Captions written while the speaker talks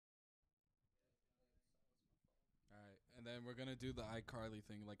then we're gonna do the iCarly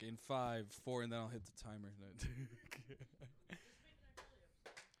thing, like in 5, 4, and then I'll hit the timer.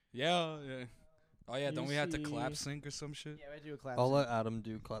 yeah. Oh yeah, don't we have to clap sync or some shit? Yeah, we do a clap. I'll let Adam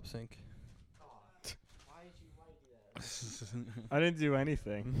do clap sync. Why did you do that? I didn't do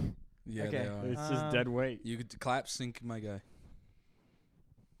anything. Yeah, Okay. they are. It's just dead weight. You could clap sync, my guy.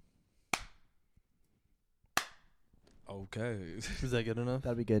 Okay. Is that good enough?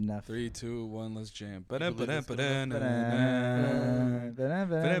 That'd be good enough. 3, 2, 1, let's jam.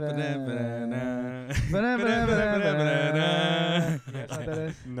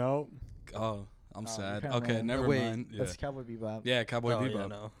 Nope. Oh, I'm sad. kinda Okay, wrong. never Wait, mind. Yeah, That's Cowboy Bebop. yeah, Cowboy Oh, Bebop. yeah,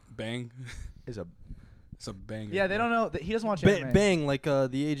 no. Bang. Is a It's a banger. yeah. They don't know. He doesn't watch anime. Bang, like the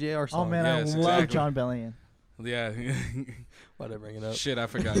AJR Oh song. man, I Yes, love exactly. John Bellion. Yeah. Why'd I bring it up? Shit, I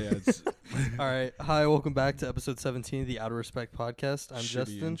forgot. Yeah. It's All right. Hi, welcome back to episode 17 of the Out of Respect podcast. I'm shitty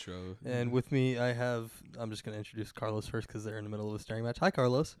Justin. Intro. And with me, I'm just going to introduce Carlos first because they're in the middle of a staring match. Hi,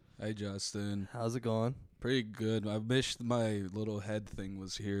 Carlos. Hey, Justin. How's it going? Pretty good. I wish my little head thing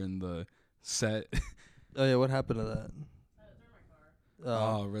was here in the set. Oh, yeah. What happened to that?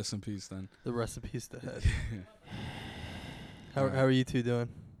 Oh, rest in peace then. The recipes to head. How are you two doing?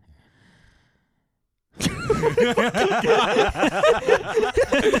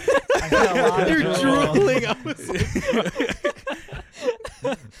 You're drooling.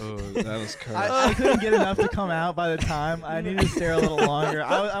 Oh, that was cursed. I couldn't get enough to come out by the time. I needed to stare a little longer.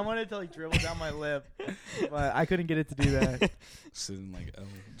 I wanted to like dribble down my lip, but I couldn't get it to do that. Sitting like,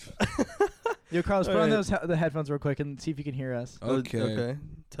 Yo, Carlos, put on Alright. those the headphones real quick and see if you can hear us. Okay. Okay.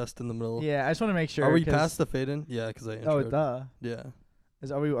 Test in the middle. Yeah, I just want to make sure. Are we 'cause- past the fade in? Yeah, because I Oh, introed. duh. Yeah.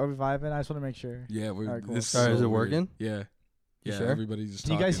 Are we vibing? I just want to make sure. Yeah, we're. Alright, cool. This Alright, so is it weird. working? Yeah. You Yeah, sure? everybody's just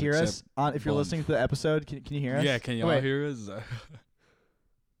Can you guys talking hear us? except If you're Bum. listening to the episode, can you hear us? Yeah, can y'all Wait. hear us?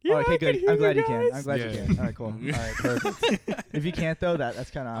 Oh, okay, good. I'm glad you can. I'm glad Yeah. you can. All right, cool. All right, perfect. If you can't though,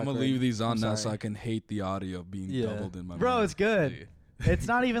 that's kind of I'm awkward. gonna leave these on I'm now so sorry. I can hate the audio being Yeah. doubled in my Bro, mind. it's good. Yeah. It's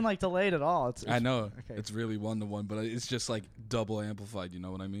not even like delayed at all. It's I know. Okay. It's really 1-to-1, but it's just like double amplified. You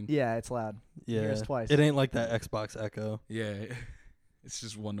know what I mean? Yeah, it's loud. Yeah. Hear us twice. It ain't like that Xbox Echo. Yeah. It's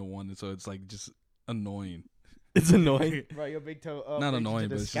just 1-to-1, so it's like just annoying. It's annoying. Right, your big toe up. Not reach annoying,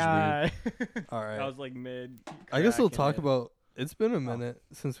 into but the it's just sky. All right. I was like mid. I guess we'll cracking talk it. about. It's been a minute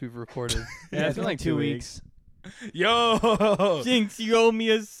since we've recorded. Yeah, it's been like 2 weeks. Yo! Jinx, you owe me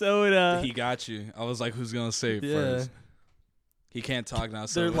a soda. He got you. I was like, who's gonna say it Yeah. first? He can't talk now,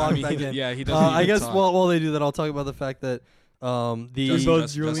 so They're locked he back d- in. Yeah, he doesn't. I even guess talk. while they do that, I'll talk about the fact that the We Justin, both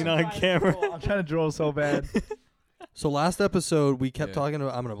Justin, drooling Justin. on camera. I'm trying to drool so bad. so last episode we kept Yeah. talking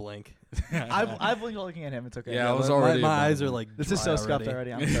about. I'm gonna blink. I've been looking at him. It's okay. Yeah, I was my- already My about eyes to are blink. like. This is so dry scuffed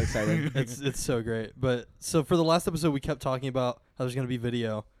already. I'm so excited. It's so great. But so for the last episode, we kept talking about how there's gonna be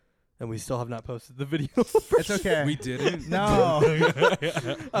video, and we still have not posted the video. It's okay. We didn't. No.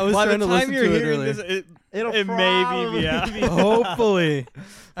 I was By trying the to time listen you're to it hearing earlier. this, It'll It may be, probably yeah. be- Hopefully,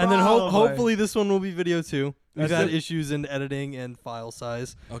 and then Probably. hopefully this one will be video too. We've That's had it. issues in editing and file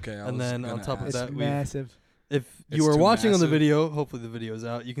size. Okay, I And was then on gonna top of ask. It's that, massive. If It's you are too watching on the massive. video, hopefully the video's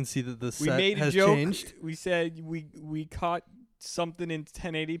out. You can see that the we set made a has joke. changed. We said we caught something in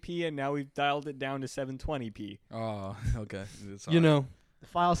 1080p, and now we've dialed it down to 720p. Oh, okay. It's You alright. know, The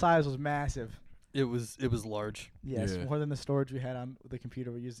file size was massive. it was large. Yes, Yeah. more than the storage we had on the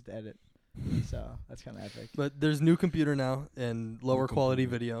computer we used it to edit. So that's kind of epic. But there's new computer now and lower New quality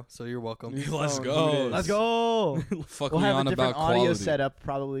computer. video, so you're welcome. Let's Oh, go. who it is? Let's go. Fuck We'll me have on a different about audio quality. setup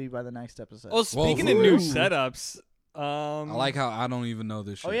probably by the next episode. Oh, speaking of woo. new setups, I like how I don't even know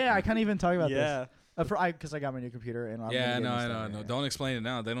this shit. Oh yeah, I can't even talk about yeah. this. Because I got my new computer and I'm Yeah, gonna no, get I new know, I stuff. know. Yeah. Don't explain it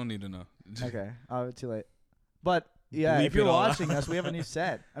now. They don't need to know. Okay, too late. But yeah, Bleep if you're it all watching out. us, we have a new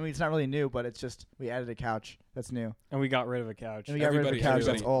set. I mean, it's not really new, but it's just we added a couch that's new. And we got rid of a couch. And we got rid of Everybody, the couch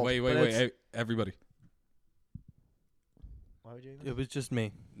everybody. that's old. Wait, but it's- hey, everybody. Why would you? do It was just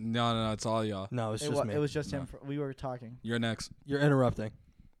me. No, it's all y'all. No, it's this? just me. It was just No. him. We were talking. You're next. You're interrupting.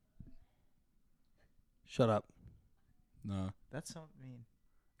 Shut up, No. That's so mean.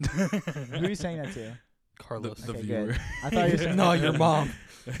 Who are you saying that to? Carlos. The Okay, viewer. good. I thought you were saying No, your mom.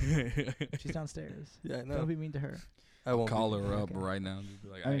 She's downstairs. Yeah, I Don't know. be mean to her. I won't Call be. her up Okay. right now. Just be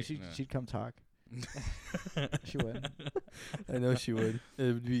like, I mean, "Hey, she'd come talk. She would. I know she would. It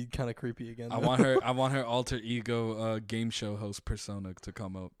would be kind of creepy again. I though. want her alter ego game show host persona to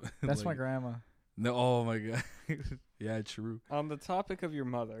come up. That's my Like, grandma. No, oh my god. Yeah, true. On the topic of your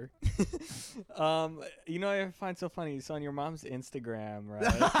mother, you know what I find so funny? So on your mom's Instagram,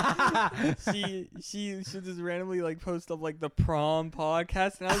 right? she'll just randomly like post up like the prom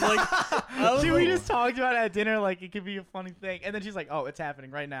podcast, and I was like, Dude, we just talked about it at dinner, like it could be a funny thing, and then she's like, "Oh, it's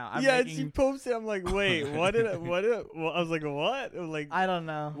happening right now." she posted. I'm like, wait, what did I was like, what? Like, I don't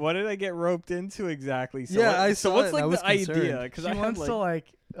know. what did I get roped into exactly? So Yeah, I so saw what's it, like I was the idea? concerned. Because She I wants had,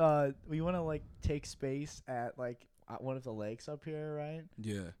 to we want to like take space at like one of the lakes up here, right?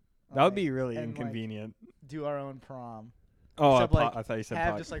 Yeah. that would be really and, like, inconvenient. do our own prom. Oh, except, like, I thought you said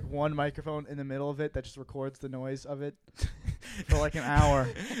Have just like one microphone in the middle of it that just records the noise of it for like an hour.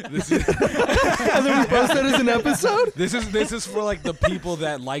 This is And then we post that as an episode. this is for like the people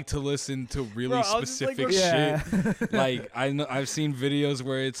that like to listen to really Bro, I was just, like, specific Yeah. shit. Like I've seen videos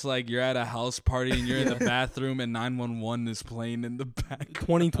where it's like you're at a house party and you're in the bathroom and 911 is playing in the back.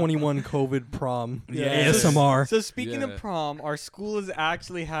 2021 COVID prom. Yeah. ASMR. So speaking Yeah. of prom, our school is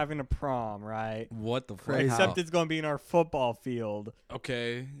actually having a prom, right? What the fuck? Crazy. Except it's going to be in our football field.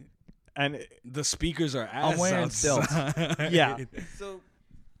 Okay. And The speakers are I'm ass wearing outside. yeah. So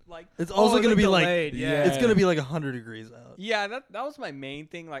like It's also it's going to be like delayed, yeah. it's going to be like 100 degrees out. yeah, that was my main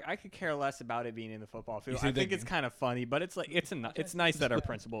thing. Like I could care less about it being in the football field. You I think think they- it's kind of funny, but it's like it's nice that our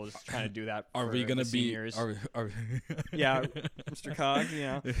principal is trying to do that. Are for we gonna the be? seniors. Are Yeah, Mr. Cox, you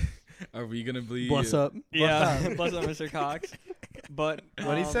know. Are we gonna be? Bless up. Yeah, bless up, Mr. Cox. But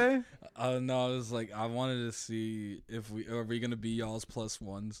What'd he say? No, I was like, I wanted to see if we gonna be y'all's plus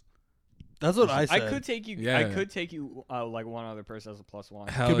ones. That's what I I said. could take you. Yeah. I could take you like one other person as a plus one.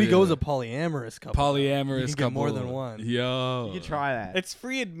 Hell Could we yeah. go as a polyamorous couple? polyamorous You can couple? get more than one. Yo, You could try that. It's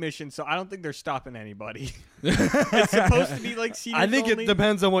free admission, so I don't think they're stopping anybody. It's supposed to be like seniors I think only. it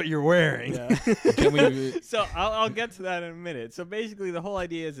depends on what you're wearing. Yeah. Can we? So I'll get to that in a minute. So basically, the whole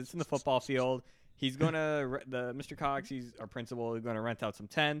idea is it's in the football field. He's gonna Mr. Cox. He's our principal. He's gonna rent out some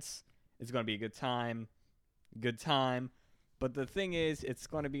tents. It's gonna be a good time. But the thing is, it's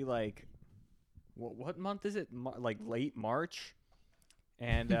gonna be like, what month is it? Like late March,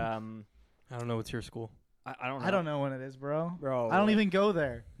 and I don't know. What's your school? I don't know. I don't know when it is, bro. Bro. I don't even go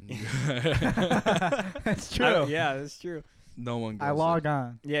there. That's true. Yeah, that's true. No one. Goes I log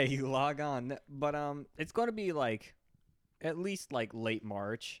on. Yeah, you log on. But it's going to be like at least like late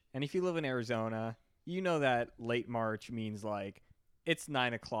March. And if you live in Arizona, you know that late March means like it's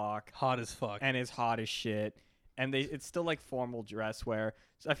 9 o'clock Hot as fuck. and it's hot as shit. And it's still like formal dress wear.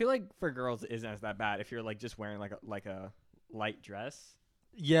 So I feel like for girls it isn't as that bad if you're like just wearing like a light dress.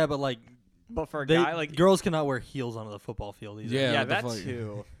 Yeah, but like But for a guy like girls cannot wear heels onto the football field either. Yeah, yeah, what the that fuck?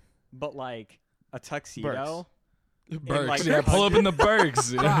 too. But like a tuxedo. Berks. like, Yeah, pull up in the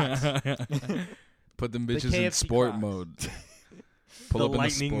Berks. Crocs. Put them The bitches in KFC sport Crocs. mode. The Pull up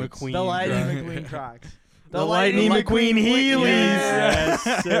Lightning in the sports. McQueen. The Lightning Crocs. McQueen Crocs. The Lightning McQueen Heelys.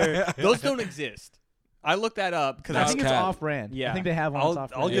 Yes, sir. Those don't exist. I looked that up because I That's think it's cap. off-brand. Yeah. I think they have one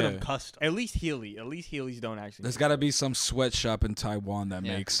that's I'll off-brand. get Yeah. them custom. at least Heelys don't actually. There's got to be some sweatshop in Taiwan that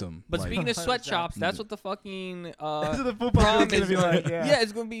Yeah. makes them. But like, speaking of 100%. sweatshops, that's what the fucking This is the football prom field's is gonna be like, yeah.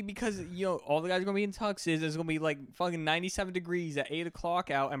 it's gonna be because all the guys are gonna be in tuxes. It's gonna be like fucking 97 degrees at 8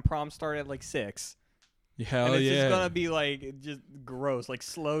 o'clock out, and prom started at like 6. hell and it's yeah. just gonna be like just gross, like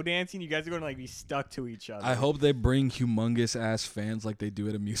slow dancing. You guys are gonna like be stuck to each other. I hope they bring humongous ass fans like they do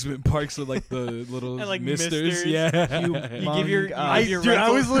at amusement parks with like the little And, like, misters. misters. Yeah. you give your I- your Dude, I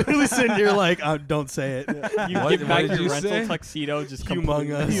rental, was literally sitting here like, don't say it. you What- give what back did your you rental say? tuxedo just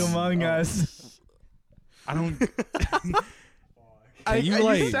Humongous. completely. Among Us. I don't. I, you, I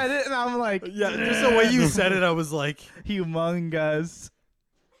like- said it and I'm like, Yeah, just the way you said it, I was like, humongous.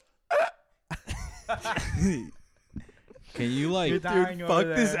 Can you like? You're dying dude, over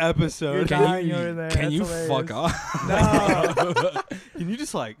fuck this there. episode. You're Can dying you? over there. Can That's you hilarious. fuck off? No. Can you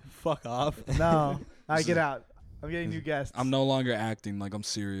just like fuck off? No. I get out. I'm getting new guests. I'm no longer acting like I'm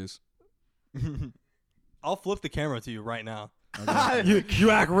serious. I'll flip the camera to you right now. Okay.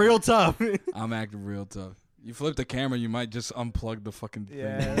 You act real tough. I'm acting real tough. You flip the camera, you might just unplug the fucking thing.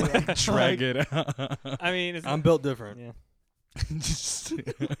 Yeah, and, like, yeah. drag it out. I mean, it's, I'm built different. yeah. Just-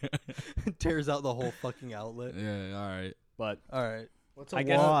 Tears out the whole fucking outlet. yeah, all right. But All right. What's a I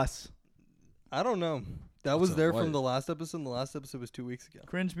guess- waas? I don't know. That What's was up? there What? from the last episode. And the last episode was 2 weeks ago.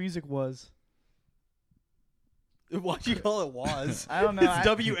 Cringe music was. Why'd you call it was? I don't know. It's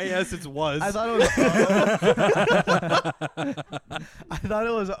WAS. It's was. I thought it was O. I thought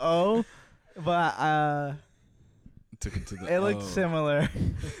it was O, but took it to the. It looked similar.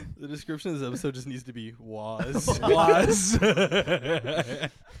 The description of this episode just needs to be was. Was.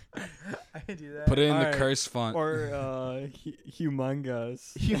 I can do that. Put it in the Alright. curse font. Or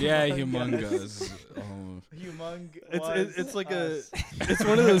humongous. Yeah, humongous. Oh. It's like it's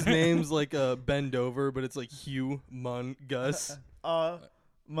one of those names like bend over, but it's like Hugh-mun-gus.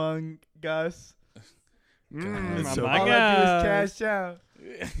 Among Us. It's so All I do is cash out.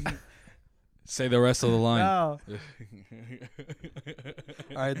 Say the rest of the line. No.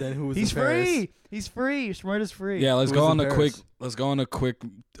 All right, then who was He's in Paris? free. He's free. Schmurda's free. Yeah, let's Who go was on in a Paris? quick. Let's go on a quick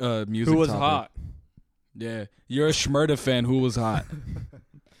music. Who was topic. hot? Yeah, you're a Schmurda fan. Who was hot?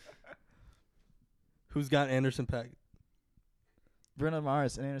 Who's got Anderson Paak? Bruno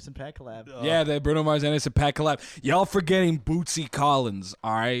Mars and Anderson .Paak collab. Yeah, the Bruno Mars and Anderson .Paak collab. Y'all forgetting Bootsy Collins.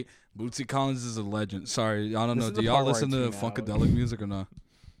 All right, Bootsy Collins is a legend. Sorry, I don't This know. is Do the y'all part where listen I to tune Funkadelic music or not?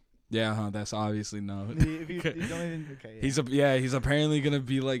 Yeah, that's obviously no. If you don't even, okay, yeah. He's apparently gonna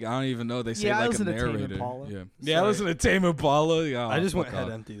be like, I don't even know. They say Yeah, I like a listen to Tame narrator. Impala. Yeah, I listen to Tame Impala. Yeah, I just went fuck head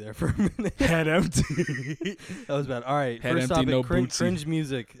off. empty there for a minute. Head empty. That was bad. All right, Head first empty, topic: no cringe, Bootsy. cringe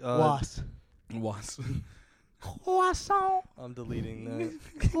music. Was. Was. Croissant. I'm deleting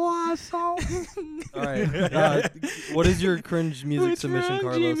that. Croissant. All right, what is your cringe music submission,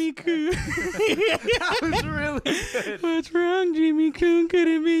 Carlos? Jimmy Coon? That was really good. What's wrong, Jimmy Coon? Could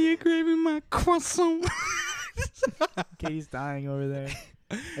it be you're craving my croissant? Katie's dying over there.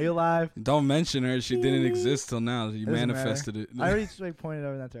 Are you alive? Don't mention her. She didn't exist till now. You Doesn't manifested it. I already like, pointed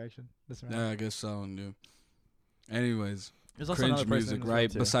over in that direction. Doesn't matter. Yeah, I guess so. Yeah. Anyways, There's also cringe another person music, in this room,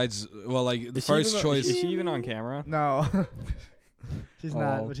 right? too. Besides, well, like the Is she first even- choice. Is she even on camera? No. She's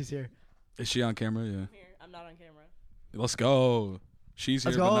not, Oh. but she's here. Is she on camera? Yeah. Here, I'm not on camera. Let's go. She's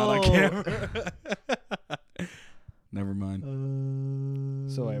here, Let's but not on go. camera. Never mind.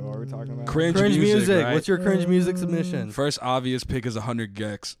 So wait, what were we talking about? Cringe Cringe music. right? What's your cringe music submission? First obvious pick is 100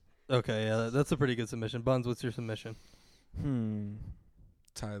 Gex. Okay, yeah, that's a pretty good submission. Buns, what's your submission?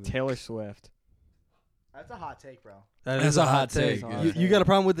 Tyler. Taylor Swift. That's a hot take, bro. That's a hot take. yeah. You got a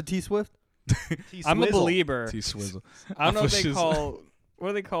problem with the T Swift? I'm a believer. T Swizzle. I don't know what thought she they was- call. What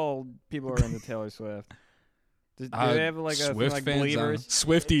do they call people who are into Taylor Swift? Do they have like a thing Swift like fans? believers?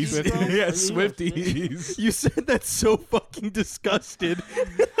 Swifties. Swifties? Yeah, Swifties. You said that so fucking disgusted.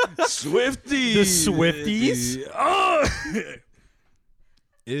 Swifties. The Swifties? Oh!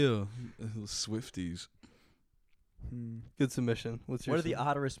 Ew. Swifties. Good submission. What's your What are the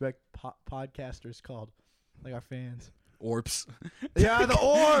out of respect podcasters called? Like our fans. Orps. Yeah, the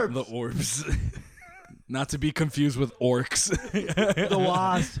orbs. The orbs. Not to be confused with orcs. The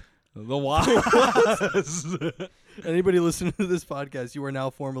wasp. The was. Anybody listening to this podcast, you are now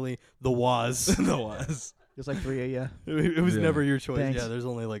formally the was. The was. There's like 3 of you. It was Yeah. never your choice. Thanks. Yeah, there's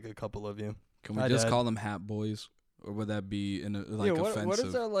only like a couple of you. Can we Hi, just Dad. call them hat boys? Or would that be in a, like Yeah, what offensive?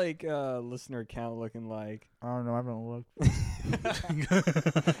 is our like listener count looking like? I don't know. I haven't looked.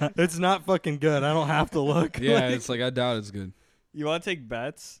 It's not fucking good. I don't have to look. Yeah, Like, it's like I doubt it's good. You want to take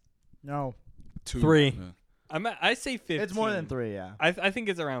bets? No. 2. 3. Yeah. I say 15. It's more than 3, yeah. I think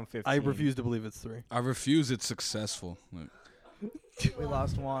it's around 15. I refuse to believe it's 3. I refuse it's successful. Like, We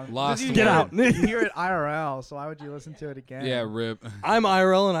lost one. Lost You one. Get hear out. it- You hear it IRL, so why would you listen to it again? yeah, rip. I'm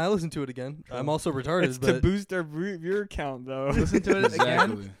IRL and I listen to it again. I'm also retarded. It's to but boost our viewer count though. Listen to it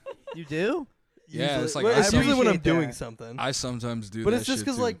again? Exactly. You do? Yeah, usually- it's like well, I it's usually when I'm appreciate doing that. something. I sometimes do But that it's just shit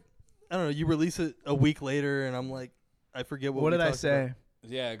because, too. like, I don't know, you release it a week later and I'm like, I forget what What we did I talked say? about.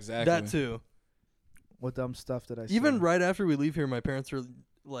 Yeah, exactly. That too. What dumb stuff did I say? Even right after we leave here, my parents are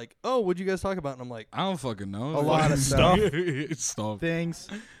like, "Oh, what'd you guys talk about?" And I'm like, I don't fucking know. A lot of stuff. Stuff. things.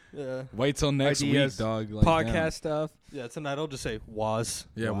 "Yeah, Wait till next Ideas. week, dog. Like, Podcast stuff. yeah." Tonight I'll just say was.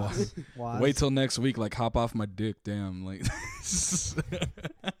 Damn. Yeah, well, Was. wait till next week. Like, hop off my dick. Damn. Like,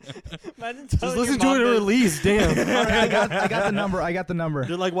 Imagine Just telling listen your to it mom at this. release. Damn. All right, I got the number. I got the number.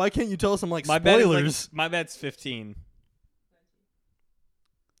 They're like, "Why can't you tell us?" I'm like, My bet is "Spoilers." like, my bet's 15.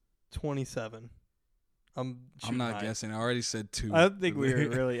 27. I'm I'm not high. guessing. I already said 2. I don't think we were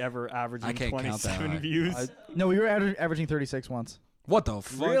really ever averaging I can't count that 27 high. views. I- No, we were averaging 36 once. What the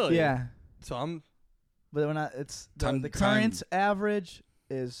fuck? Really? Yeah, So I'm. but we're not. It's Time- the time- current average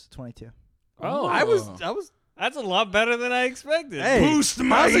is 22. Oh, I was. that's a lot better than I expected. Hey, Boost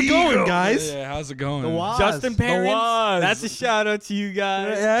my how's it going, ego. guys? Yeah, how's it going? The was. Justin Parents, was. that's a shout out to you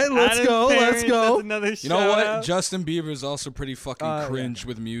guys. Yeah, let's Adam's go, let's Parents, go. That's another You shout know what? out. Justin Bieber is also pretty fucking Yeah. cringe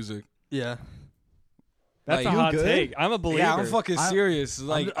with music. Yeah. That's Like, a you hot good? take. I'm a believer. Yeah, I'm fucking I'm- serious.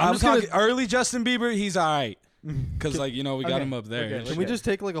 Like, I'm I'm, just talking gonna- early Justin Bieber. He's all right. Because, like, you know, we got Okay, him up there. okay, Can we just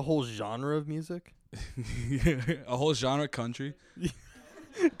take like a whole genre of music? A whole genre country.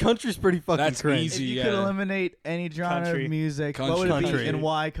 Country's pretty fucking That's cringe. easy. If you yeah. could eliminate any genre Country. of music, Country. what would it Country. be and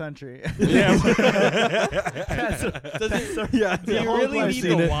why country? Yeah. Does it, Yeah, do you whole really I've need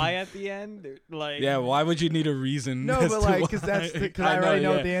seen the it. Y at the end? Like, Yeah, why would you need a reason? No, as but to like, why? because I already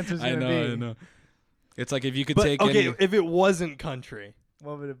know what the answer's I gonna know, be. I know. It's like if you could But take okay, any. if it wasn't country,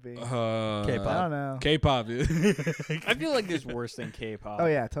 What would it be? K-pop. I don't know. K-pop. I feel like there's worse than K-pop. Oh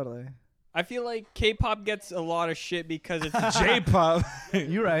yeah, totally. I feel like K-pop gets a lot of shit because it's J-pop.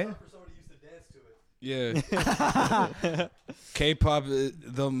 You're right. Yeah. K-pop.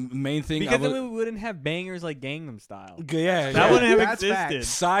 The main thing. because I then would, we wouldn't have bangers like Gangnam Style. yeah, That yeah. wouldn't have That's existed.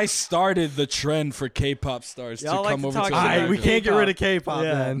 Psy started the trend for K-pop stars Y'all to like come to over talk to shit Alright, about we America. can't get rid of K-pop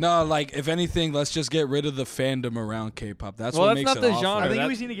Yeah. then. No, like if anything, let's just get rid of the fandom around K-pop. That's Well, what that's makes not it the awful. genre. I think that-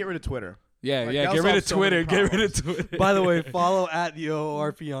 we just need to get rid of Twitter. Yeah, Like, yeah. that'll Get rid solve of so many Twitter. Get rid of problems. Twitter. By the way, follow at the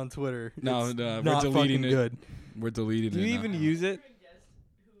ORP on Twitter. No, It's no, we're not deleting fucking it. good. We're deleting Do it. you now. even use it?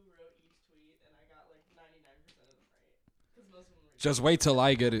 Just wait till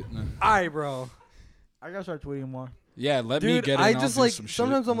I get it. No. Alright, bro. I gotta start tweeting more. Yeah, let me Dude, get it. I and I'll just do like some shit.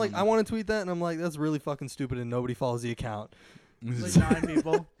 sometimes I'm like I want to tweet that and I'm like that's really fucking stupid and nobody follows the account. Like 9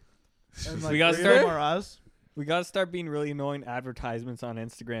 people. And like We gotta 3 of them start- are us. We gotta start being really annoying advertisements on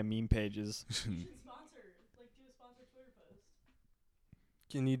Instagram meme pages.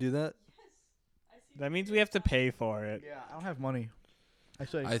 Can you do that? That means we have to pay for it. Yeah, I don't have money.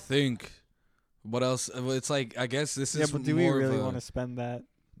 Actually, I think. What else? Well, it's like I guess this Yeah, is but do we more really of a- want to spend that?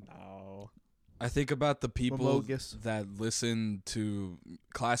 No. I think about the people bogus. that listen to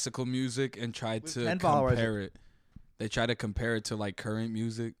classical music and try With to 10 followers. compare it. They try to compare it to like current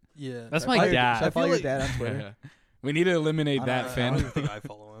music. Yeah. That's Should my I follow- dad. Should I I follow feel your like- dad on Twitter? We need to eliminate I that don't I fan. don't even think I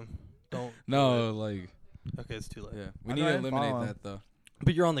follow him. Don't. No, like Okay, it's too late. yeah, we How need do to I eliminate follow? that though.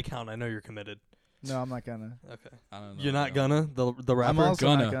 But you're on the count. I know you're committed. No, I'm not gonna. Okay. I don't know. You're not no. gonna the rapper. I'm also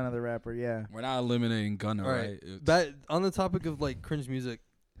Gunna. not gonna the rapper. Yeah. We're not eliminating Gunna, All right? right. It's- That on the topic of like cringe music,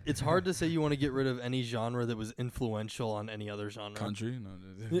 it's hard to say you want to get rid of any genre that was influential on any other genre. country.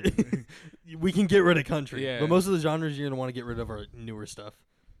 No. We can get rid of country, Yeah. but most of the genres you're gonna want to get rid of are newer stuff,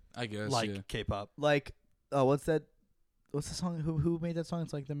 I guess. like yeah. K-pop. Like, oh, what's that? What's the song? Who made that song?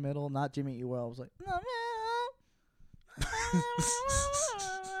 It's like the middle, not Jimmy Eat World. It was like.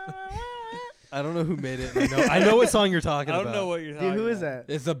 I don't know who made it. I know what song you're talking I about. don't know what you're talking Dude, who is about.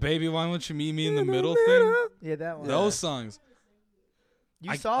 that? It's the baby. Why won't you meet me in the middle thing? Yeah, that one. Those songs.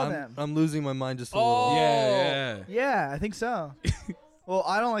 You saw I'm, them. I'm losing my mind just a Oh. little. Yeah, yeah. Yeah, I think so. Well,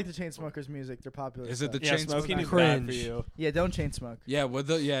 I don't like the Chainsmokers music. They're popular. Is it the Yeah, chain smoking is Cringe. bad for you. Yeah, don't chain smoke. Yeah, with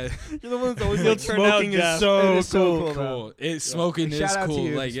the You're the one that's always You'll like turn out smoking is deaf. so It is so cool. cool, though. cool. It's smoking Like, is shout out to cool.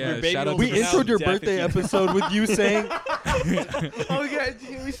 you. Like Your yeah, baby shout out will to We turn the out introed your deaf if birthday you- episode with you saying, Oh, yeah,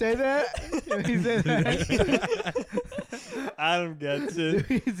 can we say that? Can we say that? Adam gets it.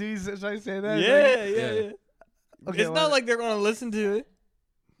 Should I say that? Yeah. Yeah. Okay, It's not like they're gonna listen to it.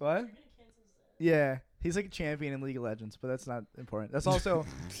 What? Yeah, he's like a champion in League of Legends, but that's not important. That's also,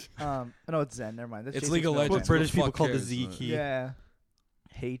 no, it's Zen. Never mind. That's It's Jason League of Snowden. Legends. what British Who the people fuck call the cares? Z key. Yeah.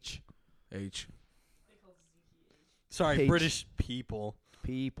 H H. Sorry, H. British people.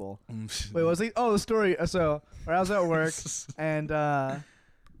 people. Mm. Wait, what was it? Oh, the story. So, I was at work and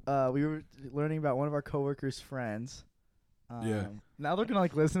we were learning about one of our coworkers' friends. Yeah. Now they're gonna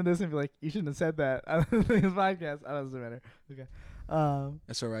like listen to this and be like, "You shouldn't have said that." I don't think it's podcast. I don't know, doesn't matter. Okay.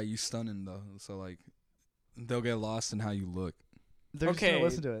 That's alright. You stunning though, so like they'll get lost in how you look. They're just gonna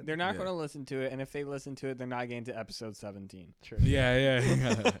listen to it. They're not Yeah. gonna listen to it, and if they listen to it, they're not getting to episode 17. True. Yeah,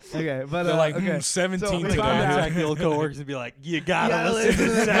 yeah. Okay, but They're like okay. 17 So, we today. found out- Contact the old coworkers and be like, you gotta gotta listen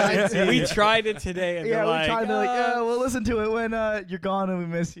to listen to that. that. We tried it today, and Yeah, they're we like, tried to like, yeah, we'll listen to it when you're gone and we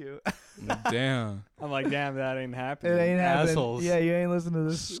miss you. Damn. I'm like, damn, that ain't happening. It ain't happening. Assholes. Yeah, you ain't listening to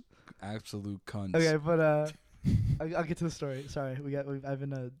this. Absolute cunts. Okay, but I'll get to the story. Sorry, I've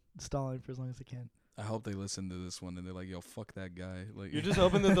been stalling for as long as I can. I hope they listen to this one and they're like, "Yo, fuck that guy." Like, You're just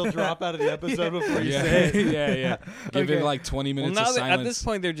hoping that they'll drop out of the episode before you yeah, say it. yeah, yeah. Give Okay. it like 20 Well, minutes now of that, at this silence.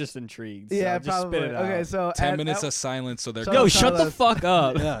 point, they're just intrigued. So Yeah, just probably. Spit it out. Okay, so 10 at- minutes at- of silence, so they're. So- Yo, Tell shut the us- fuck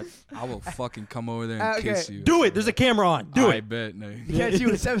up. Yeah. I will fucking come over there and Okay. kiss you. Do it. There's a camera on. Do I it. bet. No. catch you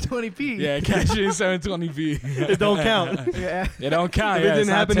at 720p. Yeah, catch you in 720p. It don't count. Yeah. It don't count. If Yeah, it it's didn't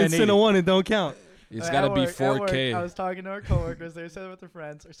not happen in 1080. Cine 1, it don't count. It's At got to be work- at work, 4K. I was talking to our coworkers. They were sitting with their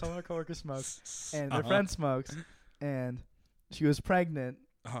friends, or some of our coworkers smoked, and their friend smokes, and she was pregnant,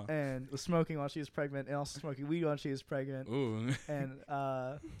 and was smoking while she was pregnant, and also smoking weed while she was pregnant. Ooh. And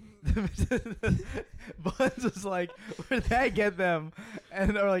Buns was like, "Where'd that get them?"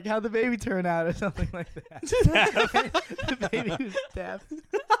 And they're like, "How'd the baby turn out?" or something like that. The baby was deaf.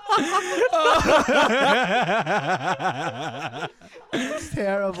 It's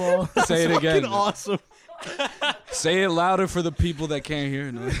terrible. Say it again. Awesome. Say it louder for the people that can't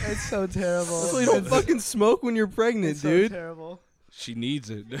hear. No. It's so terrible. So you don't fucking smoke when you're pregnant, It's dude. so terrible. She needs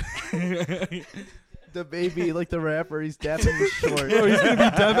it. The baby, like the rapper, he's deaf and he's short. Bro, he's gonna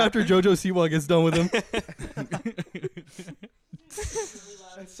be deaf after JoJo Siwa gets done with him.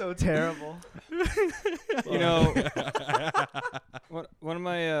 It's so terrible. You know, one of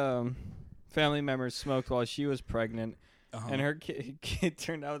my family members smoked while she was pregnant, and her kid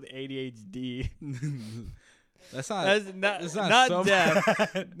turned out with ADHD. That's not. That's not not so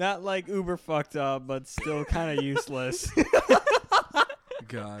deaf, not like uber fucked up, but still kind of useless.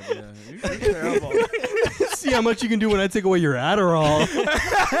 God, yeah. It's terrible. See how much you can do when I take away your Adderall.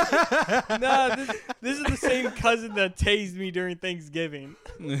 No, this is the same cousin that tased me during Thanksgiving.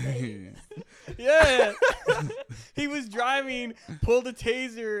 Yeah. He was driving, pulled a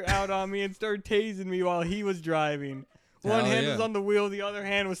taser out on me, and started tasing me while he was driving. One hand was on the wheel, the other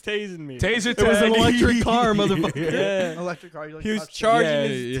hand was tasing me. Taser tag. It was an electric car, motherfucker. Yeah. Electric car. You like He was touch it. charging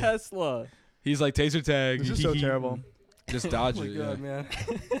his Tesla. He's like taser tag. This is so terrible. Just dodge Oh my it. God, Yeah. man.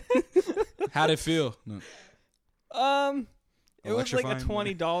 How'd it feel? No. It was like a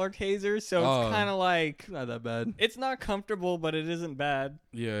Electrifying? $20 taser, so Oh. it's kind of like Not that bad. it's not comfortable, but it isn't bad.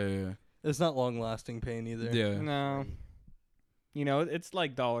 Yeah. It's not long-lasting pain either. Yeah. No. You know, it's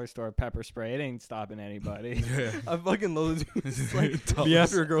like dollar store pepper spray. It ain't stopping anybody. Yeah. I fucking love this. It's like Dollar me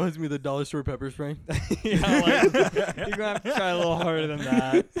after a girl hits me with a dollar store pepper spray. Yeah, like, you're gonna have to try a little harder than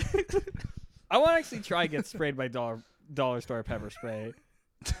that. I want to actually try get sprayed by dollar store pepper spray.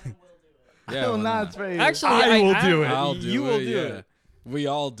 Yeah, I will why not spray you. Actually, I will do it. I'll do You it. will do yeah. it. We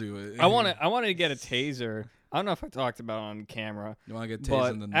all do it. I wanted to get a taser. I don't know if I talked about it on camera, You want to get tased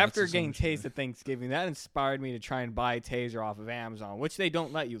but in the nuts after or getting something? tased at Thanksgiving, that inspired me to try and buy a taser off of Amazon, which they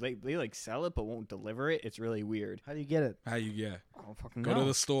don't let you. They like sell it but won't deliver it. It's really weird. How do you get it? How you get? I don't fucking Go know. to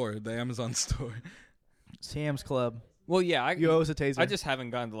the store, the Amazon store. Sam's Club. Well, yeah, You owe us a taser. I just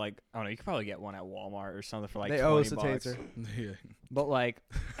haven't gone to like I don't know. You could probably get one at Walmart or something for like they $20. owe us a taser. Yeah. But like,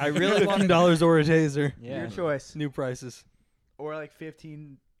 I really want $15 or a taser. Yeah. Your choice. New prices. Or like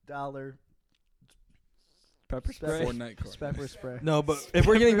 $15 Pepper spray. Fortnite card. pepper spray. No, but if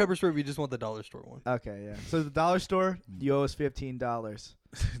we're getting pepper spray, we just want the dollar store one. Okay, yeah. So the dollar store, you owe us $15.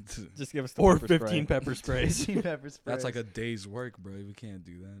 Just give us the Or pepper 15 spray. pepper sprays. 15 pepper sprays. That's like a day's work, bro. We can't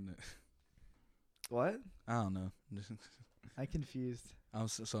do that. What? I don't know. I'm confused.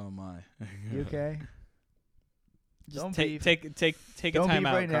 So am I. You okay? Just Don't take beef. take a Don't time beef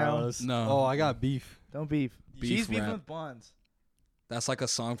out, right now. Carlos. No. Oh, I got beef. Don't beef. Beef She's beefing rap. with Buns. That's like a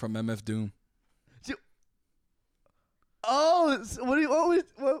song from MF Doom. Oh, what do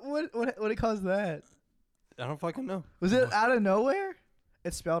you cause that? I don't fucking know. Was it out of nowhere?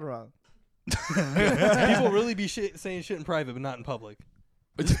 It's spelled wrong. People really be saying shit in private, but not in public.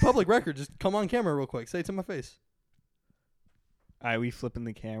 It's public record. Just come on camera real quick. Say it to my face. Alright, we flipping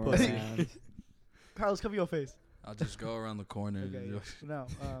the camera Pussy. around. Carlos, cover your face. I'll just go around the corner. Okay. No.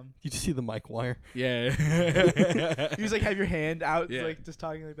 You just see the mic wire. Yeah. You just like have your hand out, Yeah. like just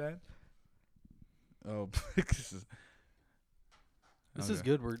talking like that. Oh. This is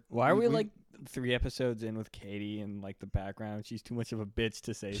good. Why are we like 3 episodes in with Katie in like the background? She's too much of a bitch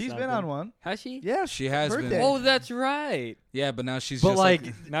to say. She's something. been on one. Has she? Yeah, She has birthday. been. Oh, that's right. Yeah, but now she's But just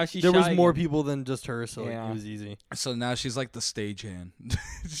like, Now she's there was shy more again. people than just her, so like, Yeah. it was easy. so now she's like the stagehand.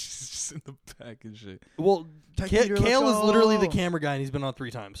 She's just in the back and shit. Well, Peter, let's Kale is literally the go. camera guy, and he's been on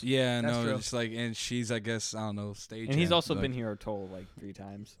 3 times. Yeah, That's no, true. it's like, and she's, I guess, I don't know, stagehand. And he's also but- been here total like 3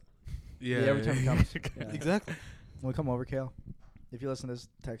 times. Yeah, every time he comes. Yeah. Exactly. We'll come over, Kale. If you listen to this,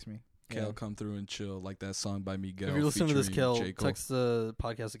 text me. Kale, Yeah. come through and chill, like that song by Miguel. If you're listening to this, featuring Kale, J. Cole. text the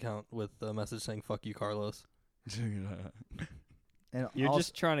podcast account with a message saying "fuck you, Carlos." And You're also,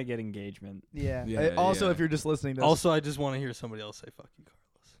 just trying to get engagement. yeah. Yeah, Also, yeah. if you're just listening to this, Also, I just want to hear somebody else say "fuck you,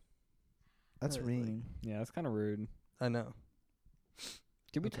 Carlos." that's like- mean. Yeah, that's kind of rude. I know.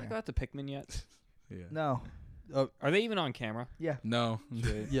 Did we Okay. talk about the Pikmin yet? Yeah. No. Are they even on camera? Yeah. No.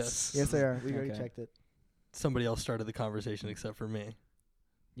 Yes. Yes, they are. We already Okay. checked it. Somebody else started the conversation except for me.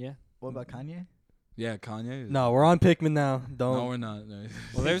 Yeah. What about Kanye? Yeah, Kanye. No, we're on Pikmin now. No, Don't. we're not. No.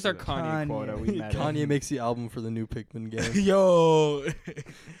 Well, there's our Kanye Kanye. quota. We met Kanye it. makes the album for the new Pikmin game. Yo.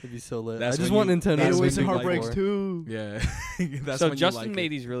 It'd be so lit. That's I just when want you- Nintendo. that's to when make you me like Heartbreaks more. too. Yeah. That's So when Justin you like made it.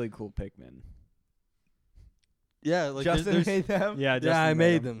 these really cool Pikmin. Yeah, like Justin there's, made them. Yeah, yeah, I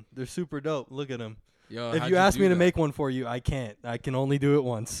made them. They're super dope. Look at them. Yo, If how'd you ask do me to that? make one for you, I can't. I can only do it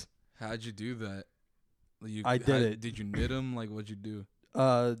once. How'd you do that? I did it. Did you knit them? Like, what'd you do?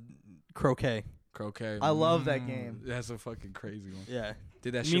 Croquet. Croquet. I love that game. That's a fucking crazy one. Yeah.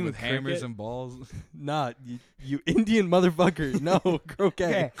 Did that You shit mean with hammers cricket? and balls? Not you Indian motherfucker. No, croquet.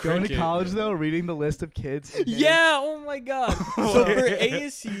 Okay, going to Cricket. college though, reading the list of kids. in his- Yeah. Oh my god. So for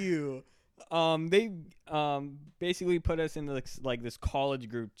ASU, they basically put us into like this college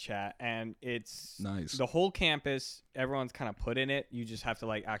group chat, and it's Nice. the whole campus. Everyone's kind of put in it. You just have to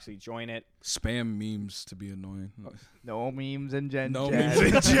like actually join it. Spam memes to be annoying. No memes in Gen No Chat. memes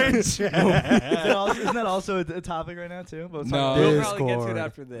in Gen Chat. Isn't that also a topic right now too? But No. We'll probably get to Discord. it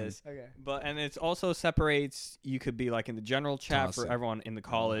after this. Okay. But and it's also separates. You could be like in the general chat Toss for it. everyone in the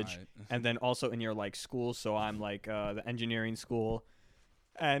college, Alright. and then also in your like school. So I'm like the engineering school,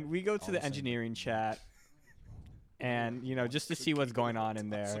 and we go to All the the same. engineering chat, and just to see what's going on in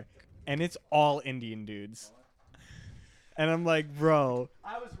there, and it's all Indian dudes, and I'm like, bro,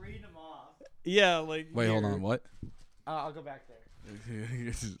 I was reading them off. yeah, like Wait, hold here. on. What? I'll go back there.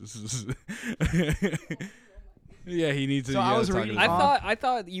 Yeah, he needs to. So I yeah, was talk reading about I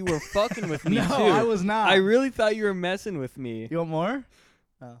thought you were fucking with me No, too. I was not. I really thought you were messing with me. You want more?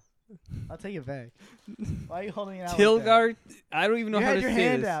 Oh, I'll take it back. Why are you holding it out? Tilgar, I don't even know You how had to your say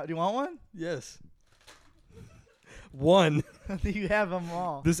hand this. out. Do you want one? Yes. One. You have them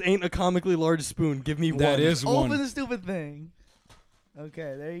all. This ain't a comically large spoon. Give me That one. is Open one. the stupid thing.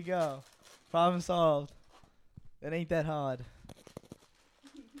 Okay, there you go. Problem solved. It ain't that hard.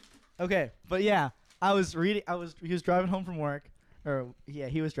 Okay, but yeah, I was reading. He was driving home from work, or yeah,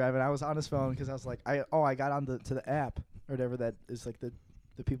 he was driving. I was on his phone because I was like, I got on to the app or whatever that is like the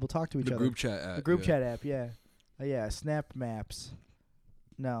people talk to each The other. group chat app. The group yeah. chat app, yeah. Yeah, Snap Maps.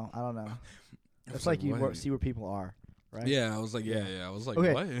 No, I don't know. I It's was like you what? see where people are, right? Yeah, I was like, yeah. I was like,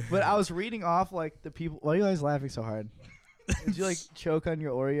 Okay, what? but I was reading off like the people. Why are you guys laughing so hard? Did you like choke on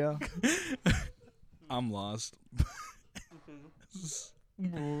your Oreo? I'm lost.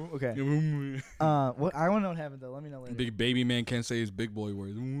 Okay. What I want to know what happened though. Let me know later. Big baby man can't say his big boy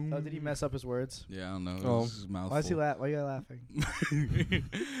words. Oh, did he mess up his words? Yeah, I don't know. Oh. His mouth Why is he full. Why are you guys laughing?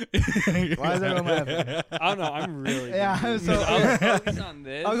 Why is everyone laughing? I don't know. I'm really Yeah, confused. so- I'll focus on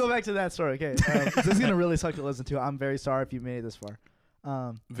this. I'll go back to that story. Okay, this is gonna really suck to listen to. I'm very sorry if you made it this far.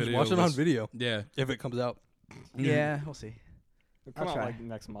 Just Video watch it on was- video Yeah. if it comes out. Yeah, we'll see. Come I'll on, try. like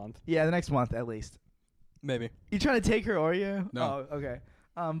next month. Yeah, the next month at least. Maybe. You trying to take her Oreo? No. Oh, okay.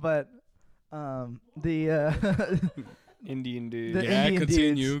 The Indian dude. The Yeah, Indian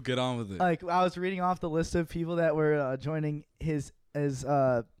continue. dudes. Get on with it. like I was reading off the list of people that were joining his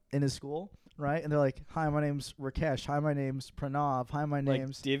in his school, right? And they're like, "Hi, my name's Rakesh. Hi, my name's Pranav. Hi, my Like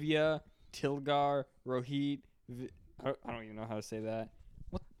name's." Divya, Tilgar, Rohit. I don't even know how to say that.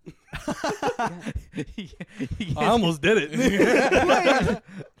 I almost did it.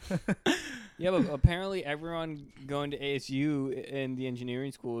 Yeah, but apparently everyone going to ASU in the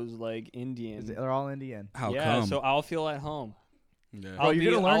engineering school is like Indian. They're all Indian. How yeah, come? so I'll feel at home. Yeah. Bro,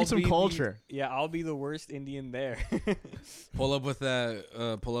 you're gonna learn I'll some be the- culture. Yeah, I'll be the worst Indian there. Pull up with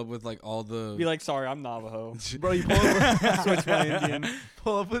that. Pull up with like all the. Be like, sorry, I'm Navajo. Bro, you pull up, Switch my Indian.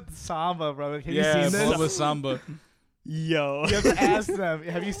 pull up with Samba, bro. Have yeah, you seen pull this? up with samba. Yo. You have to ask them.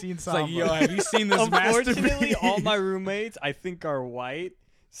 Have you seen It's Samba? like, yo, have you seen this Unfortunately, masterpiece? all my roommates I think are white.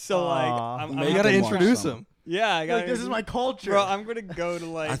 So like, Aw. I'm Make You them gotta watch introduce some. them. yeah, I got like, this is my culture. Bro, I'm gonna go to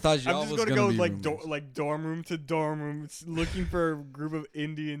like. I thought y'all I'm just was gonna gonna go be like roommates. like dorm room to dorm room, looking for a group of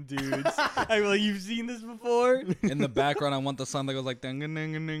Indian dudes. I'm like, you've seen this before? In the background, I want the song that goes like.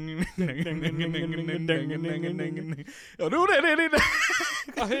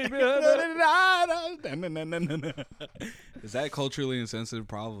 Is that culturally insensitive?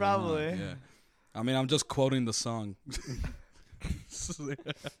 Probably. not, Probably. Yeah. I mean, I'm just quoting the song.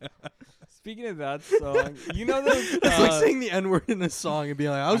 Speaking of that song, you know those. It's like saying the N word in a song and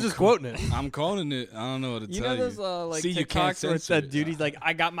being like, I was just quoting it. I'm quoting it. I don't know what to You tell know those you. like See, you can't TikToks where it's censor that it. dude. He's like,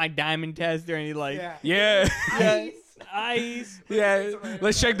 I got my diamond tester, and he like, yeah. Yeah. yeah, ice. Yeah.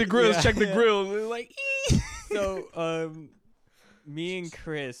 Let's check the grill. Let's check the Yeah. grill. We're like, So, me and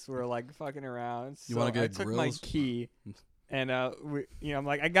Chris were like fucking around. So You wanna get I took my grills? key, and I'm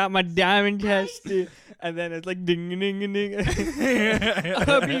like, I got my diamond tester, and then it's like ding ding ding ding.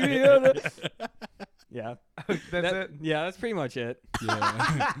 I'll be real. Yeah, That's it. Yeah, that's pretty much it.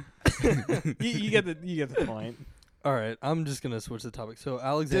 yeah. You get the point. All right, I'm just gonna switch the topic. So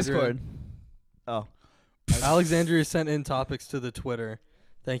Alexandria, Discord. Oh. Alexandria sent in topics to the Twitter.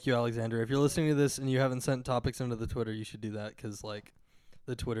 Thank you, Alexandria. If you're listening to this and you haven't sent topics into the Twitter, you should do that because like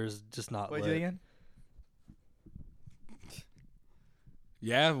the Twitter's just not Wait, lit. do it again.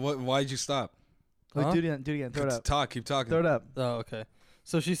 Yeah. Why'd you stop? Wait, Huh? do it again. Throw it up. Keep talking. Throw it up. Oh, okay.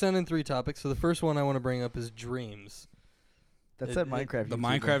 So she sent in 3 topics. So the first one I want to bring up is dreams. That's It- that it- Minecraft. The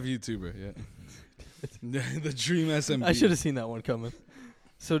YouTuber. Minecraft YouTuber. Yeah. The Dream SMB. I should have seen that one coming.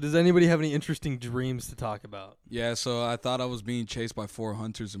 So does anybody have any interesting dreams to talk about? Yeah. So I thought I was being chased by 4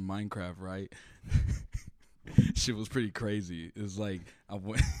 hunters in Minecraft, right? Shit was pretty crazy. It was like I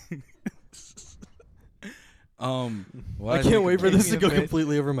went. What I can't wait for this to Taking go a bit.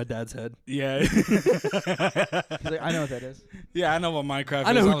 completely over my dad's head. Yeah. He's like, I know what that is. Yeah, I know what Minecraft is.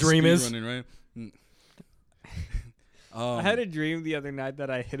 I know who was Dream is. speedrunning, right? I had a dream the other night that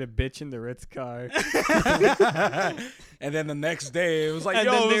I hit a bitch in the Ritz car. And then the next day, it was like, And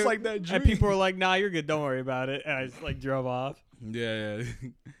yo, then it they- was like that dream. And people were like, nah, you're good. Don't worry about it. And I just like drove off. Yeah.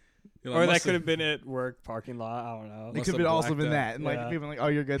 You're Or like, that could have been at work parking lot. I don't know. It Must could have have also blacked been out. that, and like Yeah. people are like, oh,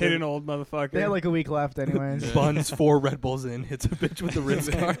 you're good. Hit an old motherfucker. They had like a week left, anyways. Yeah. Buns 4 Red Bulls in, hits a bitch with the Ritz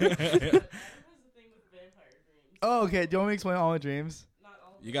car. Oh, okay. Do you want me to explain all my dreams?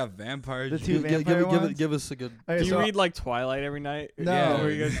 You got vampire The dreams. two vampire ones? give us a good. Okay, Do you so- read like Twilight every night? No. Yeah. Before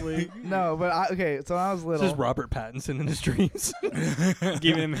you go to sleep? No, but okay. So when I was It's little, just Robert Pattinson in his dreams.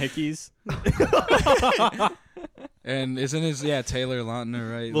 Giving him hickeys. And isn't his, Taylor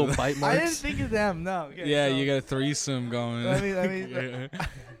Lautner, right? Little bite I didn't marks. think of them. No. Okay, Yeah, so, you got a threesome going. Let me.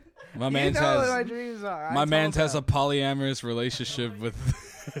 My You man know what my has dreams are. I my man told has a them. polyamorous relationship with.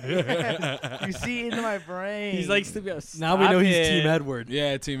 You see into my brain. He's like, to be Now we know he's Team Edward.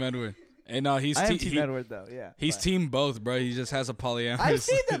 Yeah, Team Edward. And no, he's I am te- Team he- Edward though. Yeah. He's but- team both, bro. He just has a polyamorous. I've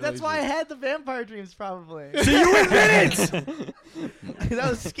seen them. That's why I relationship. had the vampire dreams, probably. So you admit it! That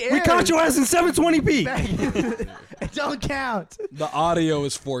was scary. We caught your ass in 720p. Back- It don't count. The audio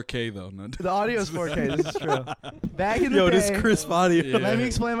is 4K though. No. The audio is 4K. This is true. Back in the Yo, day. this crisp audio. Yeah. Let me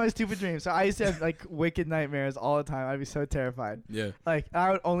explain my stupid dreams. So I used to have like wicked nightmares all the time. I'd be so terrified. Yeah. Like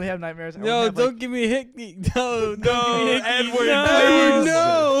I would only have nightmares. I No, wouldn't have, don't like, give me a hickey. No, don't give me a hickey. Edward,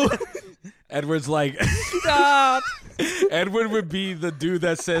 No. please. Edward's like Stop. Edward would be the dude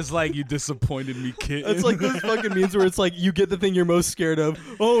that says like, "You disappointed me, kid." That's like those fucking memes where it's like you get the thing you're most scared of.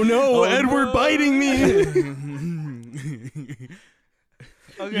 Oh no, Oh, Edward no. biting me.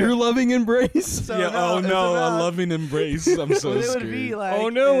 okay. Your loving embrace. So yeah. no, Oh it's no, a about- loving embrace. I'm so what it scared. would be like. Oh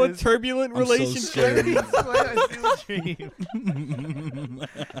no, a is- turbulent I'm so relationship. Let me explain my stupid dream.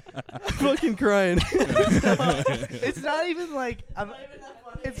 I'm fucking crying. It's not even like.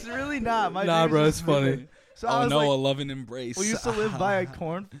 It's really not. My Nah, dreams bro, are it's funny. stupid. So I Oh was no, like, a loving embrace. we used to live by a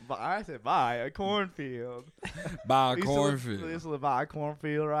cornfield. by a We cornfield. used to live by a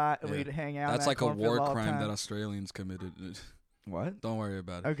cornfield, right? And Yeah. we'd hang out. That's in that like a cornfield war all the crime time. that Australians committed. What? Don't worry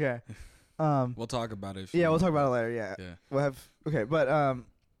about it. Okay. We'll talk about it. if Yeah, you we'll talk want. about it later. Yeah. Yeah. We'll have. Okay, but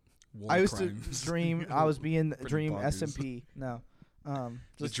War I used crimes. to dream. I was being Pretty dream bonkers. SMP. No. The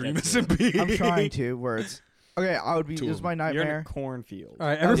Just dream get is to it. I'm trying to words. Okay, I would be. Two This of was my You're in a nightmare. cornfield. All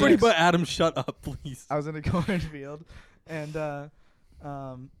right, everybody Yes. but Adam, shut up, please. I was in a cornfield, and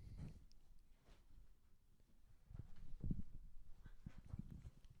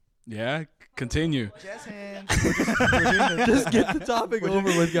Yeah. Continue. jazz hands. We're doing this. Just get the topic over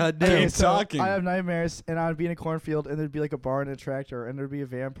with, Okay, goddamn. Keep so talking. I have nightmares, and I would be in a cornfield, and there'd be like a barn and a tractor, and there'd be a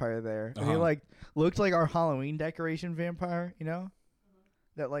vampire there, and he Uh-huh. like looked like our Halloween decoration vampire, you know,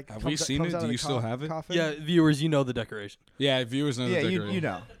 that like. Have we comes- seen comes it? out Do of the you still have it? coffin. Yeah, viewers, you know the decoration. Yeah, viewers know Yeah, the you decoration.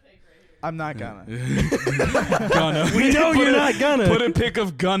 know. I'm not gonna. Gonna. We know you're not gonna. Put a pic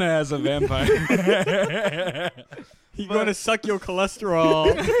of Gunna as a vampire. He's gonna suck your cholesterol.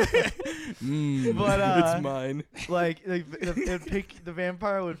 But It's mine. like the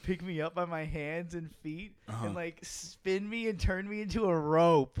vampire would pick me up by my hands and feet Uh-huh. and like spin me and turn me into a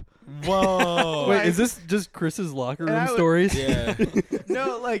rope. Whoa. Wait, is this just Chris's locker And I room would- stories? Yeah.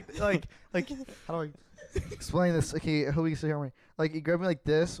 No, like how do I explain this? Okay, I hope you can hear me. Like he grabbed me like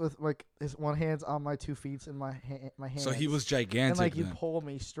this with like his one hand's on my 2 feet and my hands. So he was gigantic. and like you then. pull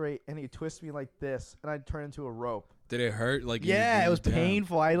me straight and he twist me like this and I'd turn into a rope. Did it hurt? Like you- Yeah, you it was down?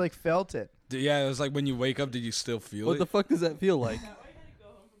 painful. I like felt it. Yeah, it was like when you wake up. Did you still feel What it? the fuck does that feel like?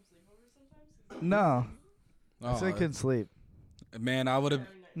 No, I Oh, said I couldn't sleep. man, I would have.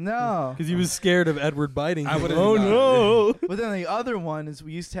 No. Because he was scared of Edward biting I him. would've Oh not- no! But then the other one is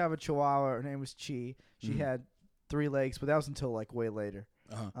we used to have a Chihuahua. Her name was Chi. She Mhm. had 3 legs, but that was until like way later.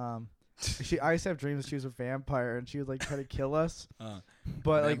 I used to have dreams that she was a vampire and she would like try to kill us.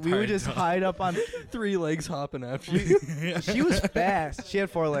 But like we Vampire would just dog. hide up on. 3 legs hopping after you. She was fast. She had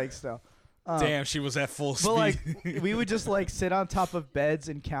 4 legs still. Damn, she was at full speed. But like we would just like sit on top of beds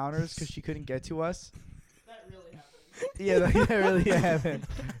and counters because she couldn't get to us. Yeah, that really happened.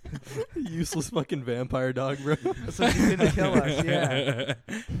 Useless fucking vampire dog, bro. So he's gonna kill us. Yeah.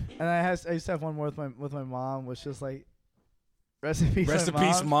 And I used to have one more with my mom, which was like, rest in peace, Rest in my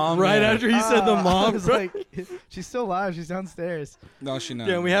peace, mom. mom. Right yeah. after he said the I mom, was bro. like, she's still alive. She's downstairs. No, she not.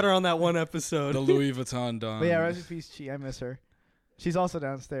 Yeah, we had her on that one episode. The Louis Vuitton Don. But yeah, rest in peace, Chi. I miss her. She's also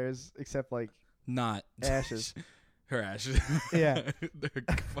downstairs, except like Not ashes. Her ashes. Yeah. They're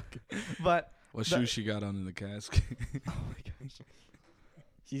fucking. But What The- shoe she got on in the casket? oh my gosh,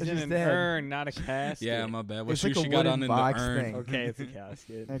 She's She's in an dead. urn, not a casket. Yeah, my bad. What It's shoe like a she got on wooden in box the urn? thing. Okay, it's a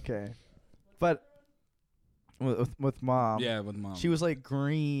casket. okay. But with mom, Yeah, with mom. she was like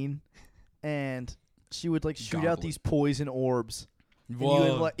green, and she would like shoot out Goblet. these poison orbs. And you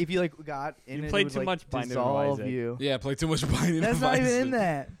Whoa. would, like, if you like got in You it, played it would, too like, much Binding of dissolve Isaac. you. Yeah, play too much Binding That's of not even Isaac. in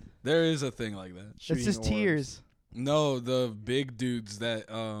that. There is a thing like that. It's Shooting just orbs. tears. No, the big dudes that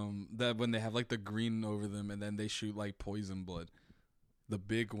when they have like the green over them and then they shoot like poison blood. The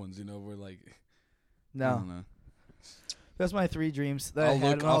big ones, where like I No, don't know. that's my 3 dreams that I'll I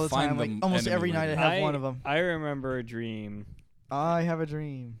had look- all I'll the find time. Like them almost enemy every night, I later. have one of them. I remember a dream. I have a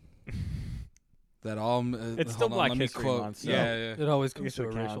dream. That all. It's still hold on, Black let me History quote. Month, so- Yeah, yeah. It always I comes guess to a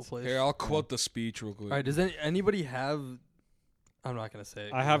it racial counts. place. Here, I'll quote the speech real quick. All right, does anybody have? I'm not gonna say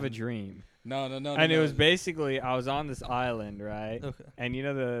it. I have a dream. No. And it was basically I was on this island, right? Okay. And you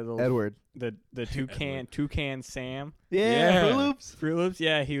know the Edward. the toucan Sam, Yeah, Yeah. Fruit Loops. Fruit Loops.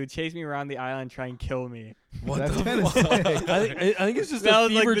 Yeah, he would chase me around the island, try and kill me. What That's the kinda fuck? sick. I think it's just That a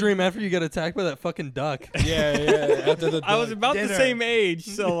was like fever the- dream after you get attacked by that fucking duck. Yeah. After the I was dog- about the Dinner. same age,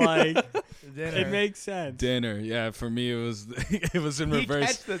 so like Dinner. it makes sense. dinner. Yeah, for me it was it was in He reverse.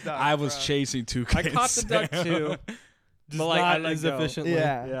 catch the duck, I was bro. chasing two. I caught the duck too. Just But, like, I not let as go. efficiently.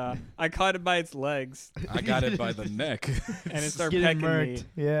 Yeah. Yeah, I caught it by its legs, I got it by the neck. and it started Getting pecking me. murked.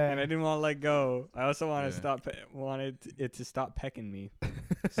 Yeah. And I didn't want to let go. I also wanted Yeah. wanted it to stop pecking me.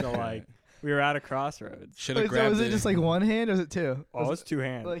 So like we were at a crossroads. Should have Wait, so grabbed was it just like one hand or was it 2? Oh, it was 2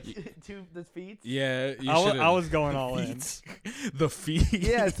 hands. like 2 the feet? Yeah, you I should. was going all in. The feet.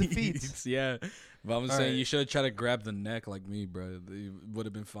 Yeah, it's the feet. Yeah, but I'm All saying right. you should have tried to grab the neck like me, bro. It would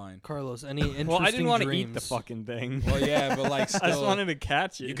have been fine. Carlos, any interesting Well, I didn't want to dreams? eat the fucking thing. Well, yeah, but like still, I just wanted to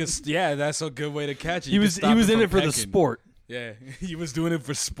catch it. you could. Yeah, that's a good way to catch it. He You could was stop in from it for the pecking. sport. Yeah, he was doing it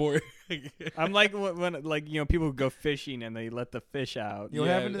for sport. I'm like when like people who go fishing and they let the fish out. You know what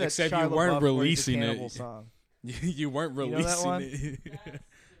Yeah, happened to that except you Shia weren't LaBeouf where he's a releasing it. cannibal song? You weren't You know that releasing one? it.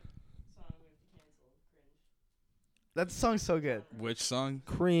 That song's so good. Which song?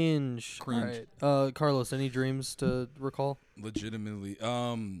 Cringe. Cringe. All right. Carlos, any dreams to recall? Legitimately,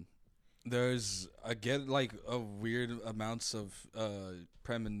 I get like a weird amounts of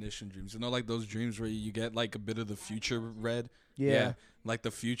premonition dreams. Like those dreams where you get like a bit of the future read. Yeah. Like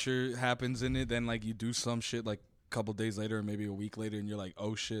the future happens in it, then like you do some shit like a couple days later or maybe a week later, and you're like,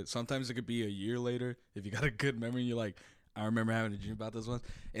 oh shit. Sometimes it could be a year later if you got a good memory. You're like, I remember having a dream about this one.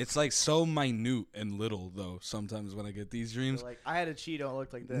 It's like so minute and little though. Sometimes when I get these dreams. So, like I had a Cheeto that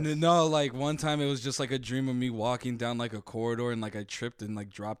looked like this. No, like one time it was just like a dream of me walking down like a corridor and like I tripped and like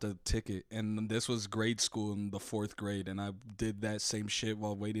dropped a ticket. And this was grade school in the 4th grade, and I did that same shit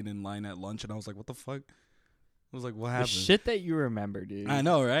while waiting in line at lunch, and I was like, what the fuck? I was like, what The happened? shit that you remember, dude. I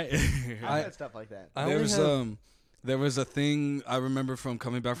know, right? I had stuff like that. I only There's have- there was a thing I remember from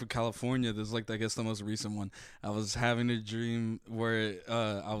coming back from California. This is like I guess the most recent one. I was having a dream where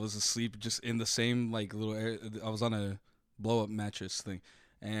I was asleep just in the same like little area. I was on a blow up mattress thing,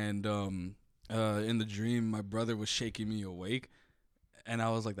 and in the dream my brother was shaking me awake, and I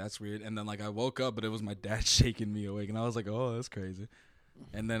was like, that's weird. And then like I woke up, but it was my dad shaking me awake, and I was like, oh, that's crazy.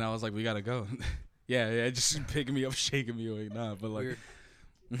 And then I was like, we gotta go. yeah, just picking me up, shaking me awake. Nah, but like. Weird.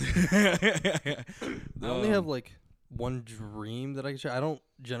 I only have like one dream that I can share. I don't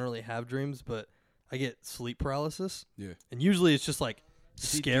generally have dreams, but I get sleep paralysis. Yeah. And usually it's just like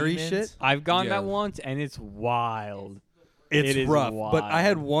scary demons? shit. I've gone Yeah. that once, and it's wild. It's It is rough. But I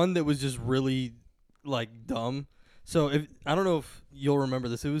had wild. one that was just really like dumb. So if I don't know if you'll remember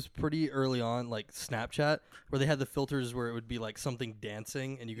this, it was pretty early on, like Snapchat, where they had the filters where it would be like something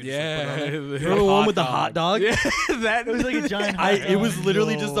dancing, and you could just like, put it on there. Remember the one with the hot dog? Yeah, that It was like a giant. It was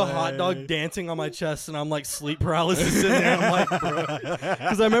literally just a No hot dog way. dancing on my chest, and I'm like sleep paralysis in there. I'm like, bro,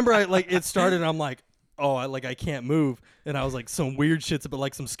 because I remember it started, and I'm like, oh, I can't move, and I was like, some weird shit's about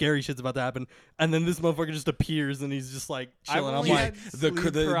like some scary shit's about to happen, and then this motherfucker just appears, and he's just like I've chilling. I'm only like, had the- sleep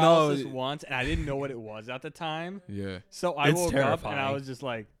the- no. paralysis once, and I didn't know what it was at the time. Yeah. So I It's woke up, and I terrifying. was just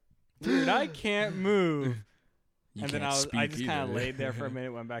like, dude, I can't move. You and then can't I speak just kind of either. laid there for a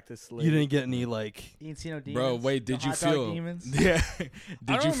minute, went back to sleep. You didn't get any like. You didn't see no demons. Bro, wait, No did you hot dog feel? demons? Yeah. I Did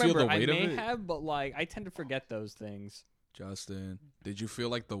don't you feel remember. the weight I of may it? have, but like I tend to forget those things. Justin, did you feel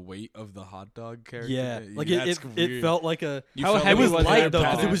like the weight of the hot dog character? Yeah, like That's it weird. felt like a. You How felt heavy It was was light that though,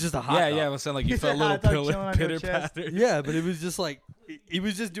 because dog? it was just a hot yeah, dog. yeah. I was saying like you felt a Hot little dog chilling on your pitter chest. patter. Yeah, but it was just like he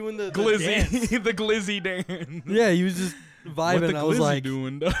was just doing the dance. Glizzy, the glizzy dance. Yeah, he was just What the vibing. I was glizzy like,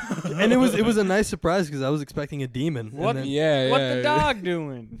 doing? Dog? and it was a nice surprise because I was expecting a demon. What? And then, Yeah, What yeah. the dog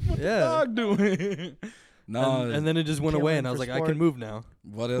doing? yeah. Dog doing? No, And then it just went away, Killing and I was for like, I sport. can move now.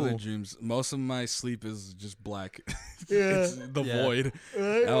 what other cool. dreams? Most of my sleep is just black. Yeah. It's the Yeah. void.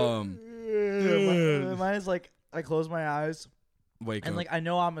 Mine is like I close my eyes Wake and up. like I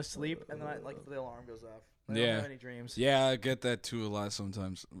know I'm asleep, and then the alarm goes off. I don't Yeah. have any dreams. Yeah, I get that too a lot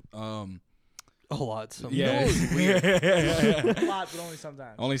sometimes. A lot. So. Yeah, A lot, but only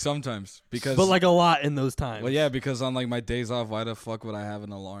sometimes. only sometimes because. But like a lot in those times. well, yeah, because on like my days off, why the fuck would I have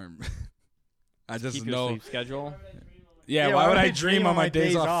an alarm? I just Keep your know. sleep schedule. Yeah, why would I dream on my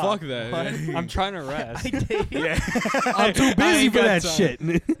days off? Fuck that. What? I'm trying to rest. Yeah, I'm too I busy ain't for got that time.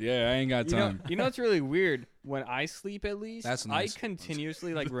 shit. Yeah, I ain't got You know, time. you know what's really weird? When I sleep, at least, That's nice. I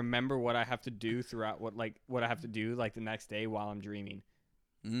continuously like remember what I have to do throughout what I have to do like the next day while I'm dreaming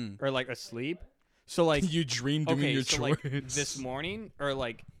or like asleep. So like You dream doing okay, your so chores. like this morning or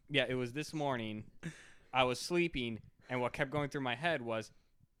like yeah, it was this morning. I was sleeping, and what kept going through my head was,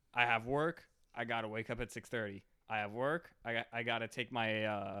 I have work. I gotta wake up at 6:30. I have work. I gotta take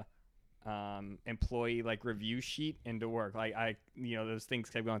my employee like review sheet into work. Like those things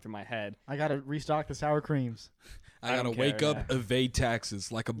kept going through my head. I gotta restock the sour creams. I I gotta don't wake care, up, evade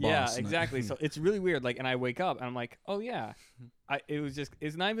taxes like a Yeah, boss. exactly. So it's really weird. Like, and I wake up and I'm like, oh yeah,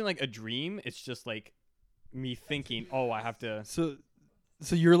 it's not even like a dream. It's just like me thinking, oh, I have to. So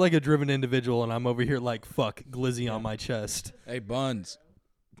you're like a driven individual, and I'm over here like fuck glizzy on my chest. Hey, Buns.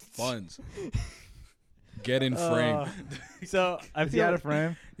 Get in frame. So I Is he feel out of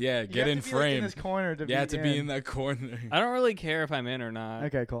frame? Yeah, You get have in to be, like, frame. in this corner to Yeah, be to be in that corner. I don't really care if I'm in or not.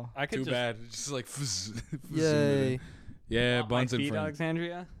 Okay, cool. I could Too just bad. Just like Yay! Yeah, want my Buns in feet, frame.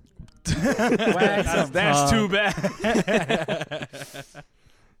 Alexandria. That's too bad.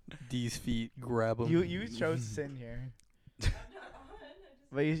 These feet, grab them. You chose to sit in here,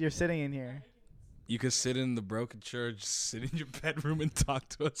 but you're sitting in here. You could sit in the broken church, sit in your bedroom, and talk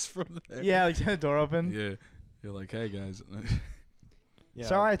to us from there. Yeah, like the door open. Yeah. You're like, hey guys. Yeah.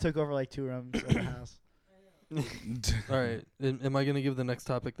 Sorry, I took over like 2 rooms of the house. All right. Am I gonna give the next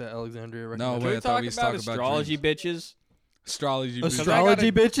topic that Alexandria No, recommended? Can wait, we I thought talk we about talked about astrology, dreams. bitches? Astrology.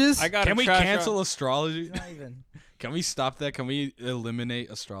 Astrology, bitches. I got. Can we cancel astrology? It's not even. Can we stop that? Can we eliminate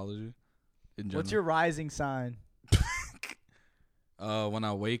astrology? In general? What's your rising sign? When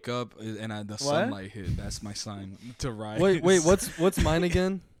I wake up and the What? sunlight hit, that's my sign to rise. Wait. What's mine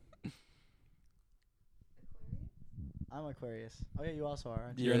again? I'm Aquarius. Oh yeah, you also are.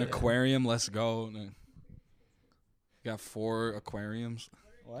 Aren't you? You're an Yeah. aquarium. Let's go. You got 4 aquariums.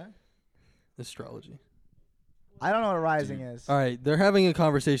 What? Astrology. I don't know what a rising Dude. is. All right, they're having a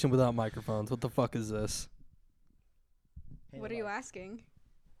conversation without microphones. What the fuck is this? Hey, What are you Mike. asking?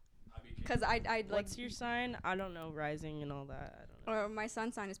 Because I'd like. What's your sign? I don't know, rising and all that. I don't know. Or my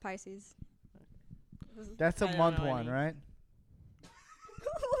sun sign is Pisces. That's the I don't month know one, any. right?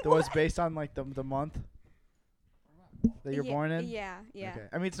 That was based on like the month that you're Yeah, born in. Yeah, yeah. Okay.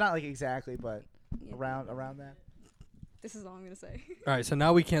 I mean, it's not like exactly, but yeah. around that. This is all I'm gonna say. All right, so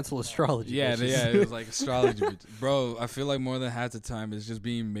now we cancel astrology. Yeah, bitches. yeah, it was like astrology. Bro, I feel like more than half the time it's just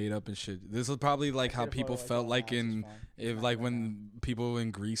being made up and shit. This is probably like how people felt like in when people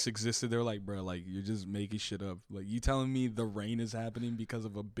in Greece existed. They're like, bro, like you're just making shit up. Like you telling me the rain is happening because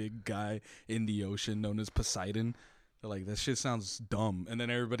of a big guy in the ocean known as Poseidon. They're like, that shit sounds dumb. And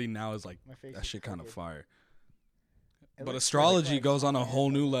then everybody now is like, that shit kind of fire. But astrology goes on a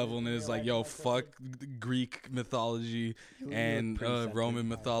whole new level and is like, yo, fuck Greek mythology and Roman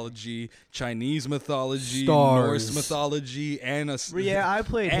mythology, Chinese mythology, Norse Stars. mythology, and Yeah, I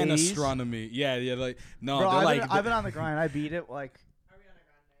played and Hades. astronomy. Yeah, like no, Bro, they're I've, like been, I've been on the grind. I beat it like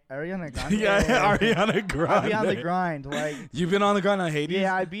Ariana Grande. yeah, Ariana Grande. I'll be on the grind. Like You've been on the grind on Hades?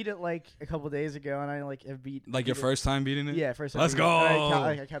 yeah, I beat it like a couple days ago, and I like have beat Like your beat it- first time beating it? Yeah, first time. Let's beat it.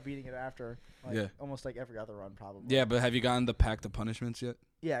 And go. I kept beating it after. Like, Yeah. almost like every other run, probably. Yeah, but have you gotten the pact of punishments yet?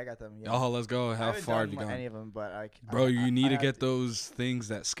 Yeah, I got them. Yeah. Oh, let's go. I How haven't far have done you gone? any of them, but like, Bro, you need to have get those things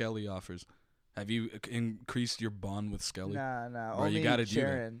that Skelly offers. Have you increased your bond with Skelly? Nah, nah. Bro, you only gotta do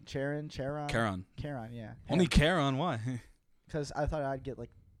that. Charon. Charon. Yeah. Only Charon? Why? Because I thought I'd get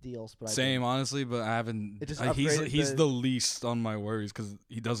like deals, but I Same, didn't. honestly, but I haven't. It just he's upgraded he's the- the least on my worries because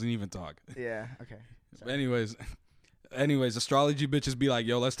he doesn't even talk. Yeah. Okay. But anyways, anyways, astrology bitches be like,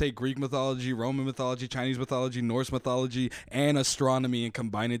 yo, let's take Greek mythology, Roman mythology, Chinese mythology, Norse mythology, and astronomy and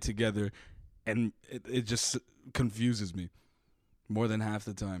combine it together. And it just confuses me more than half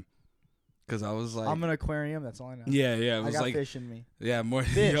the time. Because I was like, I'm an aquarium. That's all I know. yeah, it I was got like, fish in me. yeah, more.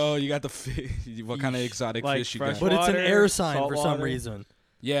 Fish. Yo, you got the fish. What kind of exotic Like fish you fresh got? But it's an Water, air sign salt for some water. reason.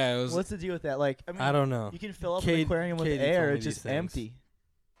 Yeah, it was. What's the deal with that? Like, I mean, I don't know. You can fill up Kate- an aquarium with Katie air. told me It's just these things. empty.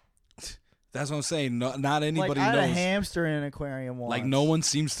 That's what I'm saying. Not anybody like, I had a knows. hamster in an aquarium once. Like no one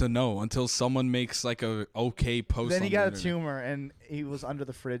seems to know until someone makes like a okay post. Then on he the got a internet. tumor, and he was under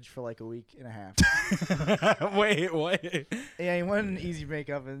the fridge for like a week and a half. Wait, what? Yeah, he went in an easy bake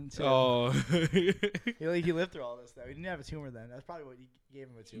oven. Too. Oh, He lived through all this though. He didn't have a tumor then. That's probably what gave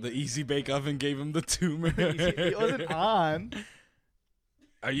him a tumor. the easy bake oven gave him the tumor. He wasn't on.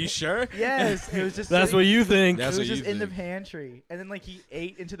 Are you sure? Yes, it was just. That's sitting- what you think. That's it was what just you in the think. pantry, and then like he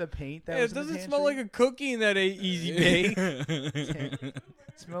ate into the paint. That Hey, was it in the doesn't smell pantry. like a cookie in that easy bake.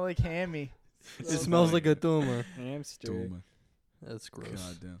 Smell like hammy. It smells like a tumor. Hamster. Tumor. That's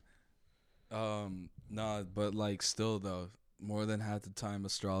gross. God damn. Nah, but like still though, more than half the time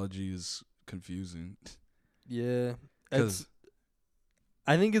astrology is confusing. Yeah. Because It's,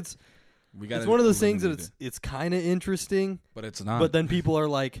 I think it's we got. it's one of those things that it's kind of interesting, but it's not. but then people are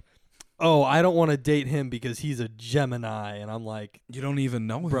like, "Oh, I don't want to date him because he's a Gemini," and I'm like, you don't even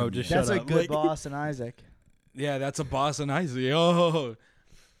know Bro, him just yet. That's Shut a up. good Like- boss in Isaac. Yeah, that's a boss and Isaac. Oh.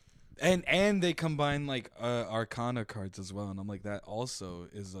 And they combine like Arcana cards as well, and I'm like, that also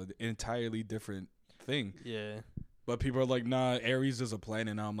is an entirely different thing. "Yeah, But people are like, nah, Aries is a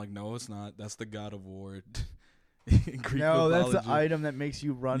planet. Now I'm like, no, it's not. That's the god of war. Greek No, that's the mythology. item that makes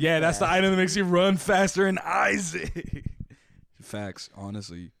you run. Yeah, that's the fast. item that makes you run faster in Isaac. Facts,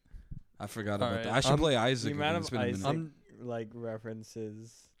 honestly. I forgot about Alright, that. I should play Isaac. The amount again. It's of been a minute. Isaac like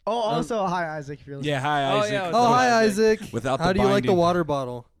references. Oh, also hi Isaac. If you're listening. Yeah, hi, Oh, Isaac. yeah, oh What's hi up, Isaac. Without How the do you like the binding. water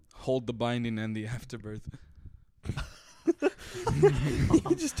bottle?" Hold the binding and the afterbirth.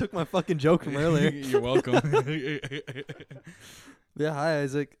 You just took my fucking joke from earlier. You're welcome. Yeah, hi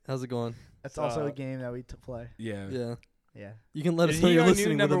Isaac. How's it going? That's also a game that we play. yeah. Yeah. Yeah. You can let Is us know he you're our new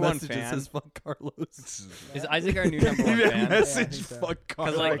listening with a number one message that fan? says "fuck Carlos." Is Isaac our new number one Yeah, fan? message, I think so. fuck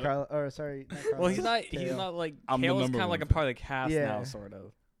Cause, Carlos. like- Sorry. Not Well, he's Carlos, not. He's Kale. not like. I'm the Kale's number kind of like a one part of the cast Yeah. now, sort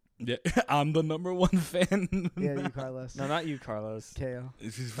of. Yeah, I'm the number one fan. Yeah, you Carlos. No, not you, Carlos. Kale.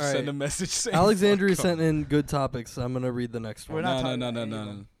 If you All send right. a message saying Alexandria fuck sent in good topics. I'm gonna read the next We're one. not no, talking no, about no, any no, of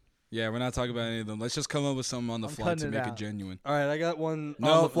no. them. Yeah, we're not talking about any of them. Let's just come up with something on the I'm fly to cutting it make it out. genuine. All right, I got one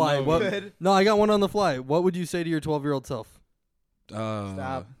No, on the fly. no, What? Good. No, I got one on the fly. What would you say to your 12-year-old self?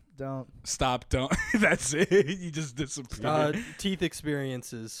 Stop. Don't. Stop. Don't. That's it. You just disappeared. Teeth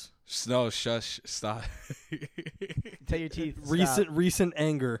experiences. No, shush. Stop. Tell your teeth. Stop. Recent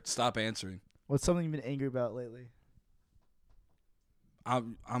anger. Stop answering. What's something you've been angry about lately?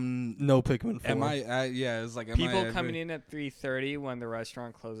 I'm. No Pikmin 4. Am I? Yeah, it's like. Am I People ever, coming in at 3:30 when the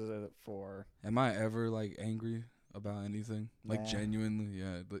restaurant closes at 4. Am I ever like angry about anything? Like Nah. genuinely?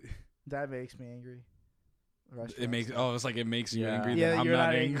 Yeah. But That makes me angry. it makes. Oh, it's like it makes you Yeah. angry. Yeah, that I'm you're not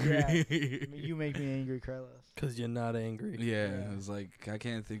not angry. angry, You make me angry, Carlos. Because you're not angry. Yeah, Yeah. it's like I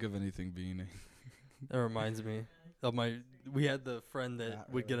can't think of anything being angry. That reminds me of my. We had the friend that Not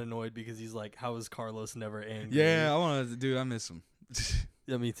would get really. annoyed because he's like, "How is Carlos never angry?" Yeah, I want to. Dude, I miss him.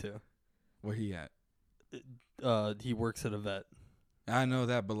 Yeah, me too. Where he at? He works at a vet. I know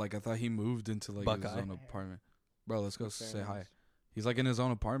that, but like I thought he moved into like his Buckeye. own apartment. Bro, let's go Fair say hi. enough. He's like in his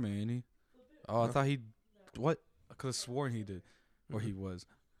own apartment, ain't he? Oh, I Huh? thought he. What? I could have sworn he did, or Mm-hmm. he was.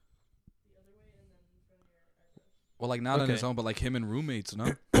 Well, like not on his Okay. own, but like him and roommates.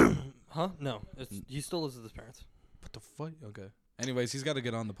 No. Huh? No, he still lives with his parents. What the fuck? Okay. Anyways, he's got to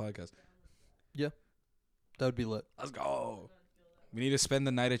get on the podcast. That would be lit. Let's go. We need to spend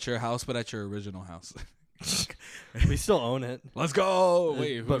the night at your house, but at your original house. We still own it. Let's go.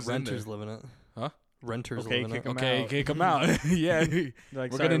 Wait, but who's in renters there? live in it. Huh? Renters Okay, live in kick it. 'em Okay, out. kick him out. Yeah.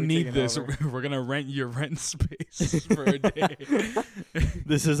 Like, We're sorry, gonna we're need taking this. over. We're gonna rent your rent space for a day.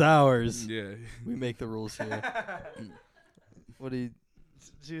 This is ours. Yeah. We make the rules here. What do you?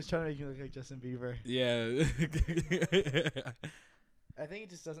 She was trying to make me look like Justin Bieber. Yeah. I think it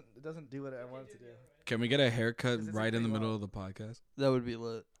just doesn't do what I want it to do. Can we get a haircut 'Cause it's right in the pretty middle low. of the podcast? That would be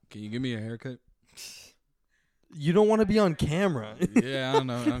lit. Can you give me a haircut? You don't want to be on camera. Yeah, I don't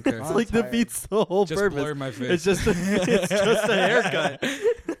know. I don't care. It's I'm like tired. defeats the whole Just purpose. blur my face. It's just it's just a haircut.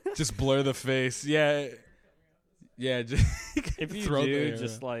 Just blur the face. Yeah. Yeah. Just If you throw the do, hair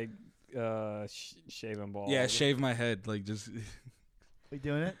just out. like shave and bald. Yeah, shave my head. Like just. We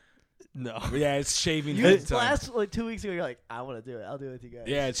doing it? No. Yeah, it's shaving You head time. last like 2 weeks ago, you're like, I want to do it. I'll do it with you guys.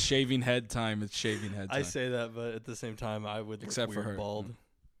 Yeah, it's shaving head time. It's shaving head time. I say that, but at the same time, I would Except look for weird her. bald.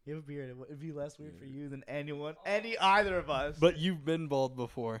 You have a beard. It'd be less weird for you than either of us. But you've been bald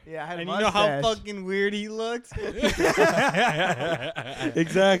before. yeah, I had a And you know how mustache. fucking weird he looks?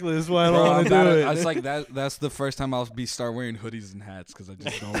 Exactly. That's why I Bro, don't I'm want to about do to- it. I was like that. That's the first time I'll start wearing hoodies and hats because I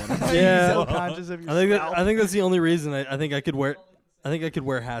just don't want to. Are you Yeah. self-conscious of your I think scalp? I think that's the only reason I think I could wear. I think I could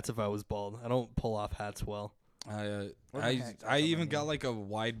wear hats if I was bald. I don't pull off hats well. I What the heck? I even got like a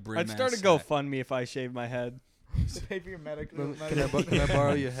wide brim. I'd start a ass hat. GoFundMe if I shaved my head. to pay for your medical. Can I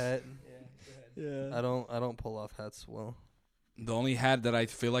borrow your hat? Yeah, go ahead. Yeah. I don't pull off hats well. The only hat that I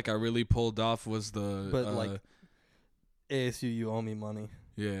feel like I really pulled off was the. But like ASU, you owe me money.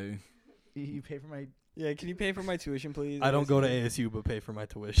 yeah, You pay for my. Yeah, can you pay for my tuition, please? I don't go to ASU, but pay for my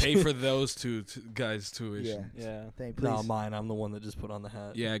tuition. pay for those two guys' tuition. Yeah. Thing, please. No, mine. I'm the one that just put on the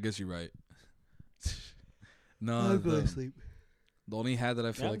hat. Yeah, I guess you're right. No, the sleep. only hat that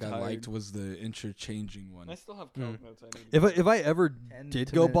I feel Yeah, like I'm I tired. liked was the interchanging one. I still have Mm. coke notes I need to If I ever 10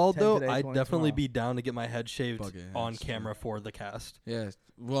 did go today- bald 10 though, today, I'd 20 definitely tomorrow. be down to get my head shaved Bucket on hats, camera for the cast. Yeah.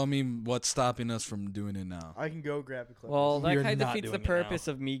 Well, I mean, what's stopping us from doing it now? I can go grab a clip. Well, that You're kind of not defeats the doing it now. purpose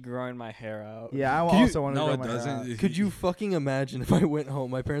of me growing my hair out. yeah, I Can you- also want to No, grow it my hair out. doesn't. Could you fucking imagine if I went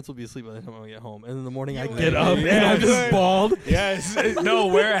home? My parents will be asleep by the time I get home, and in the morning I You get would. up and Yeah, I'm just dude. bald. Yes. No,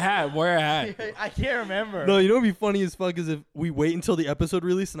 wear a hat. Wear a hat. I can't remember. No, you know what'd be funny as fuck is if we wait until the episode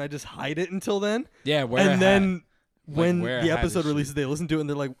release and I just hide it until then, Yeah, wear a hat. and then when wear a the hat and episode shit. releases, they listen to it and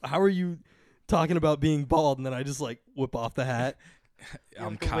they're like, "How are you talking about being bald?" And then I just like whip off the hat. You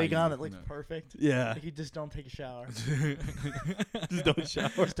I'm have the wig Kanye, on. It looks no. perfect. Yeah, Like you just don't take a shower. just don't shower.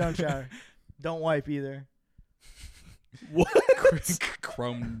 Just don't shower. Don't wipe either. What?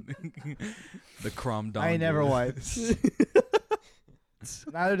 Crumb. The crumb dog. I never wipe.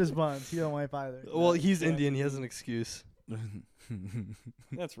 Neither does Buns. He don't wipe either. Well, he's Indian. He has an excuse.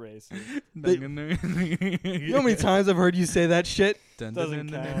 That's racist. They- You know how many times I've heard you say that shit?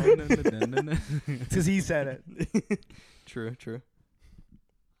 Doesn't It's because he said it. True.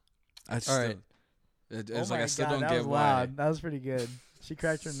 I still, All right. It's Oh like my I still God, don't that get was why. loud. That was pretty good. She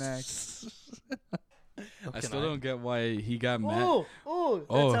cracked her neck. I still don't get why he got mad. Ooh, ooh, that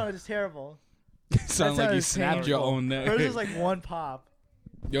Oh. sounded just terrible. It sounded like you sounded snapped your painful. own neck. Hers was like one pop.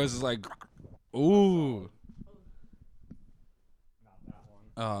 Yours is like, ooh.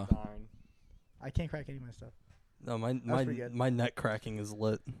 Darn. I can't crack any of my stuff. No, pretty good. my neck cracking is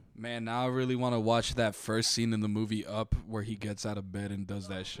lit. Man, now I really want to watch that first scene in the movie Up where he gets out of bed and does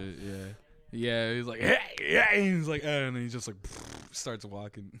that shit. Yeah. Yeah, he's like, hey, and he's like, and then he just like starts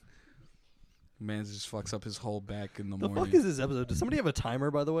walking. Man just fucks up his whole back in the The morning. fuck is this episode? Does somebody have a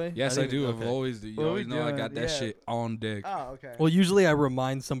timer, by the way? Yes, I didn't- do. okay. I've always do. You What are always we know I doing? got that Yeah. shit on deck. Oh, okay. Well, usually I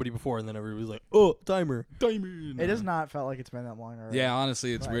remind somebody before, and then everybody's like, "Oh, timer." It has not felt like it's been that long already. Yeah,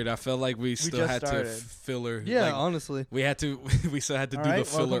 honestly, it's Like, weird. I felt like we still just had started. to filler. Yeah, like, honestly. we had to. We still had to All do right, the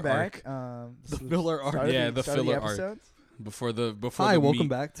filler welcome arc back. The this is filler arc. start of Yeah, the start of filler arc. episode. before the Hi, the welcome meet.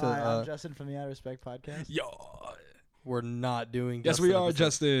 back to. Hi, I'm Justin from the Out of Respect podcast. Yo. We're not doing. Yes, Justin we are, episodes.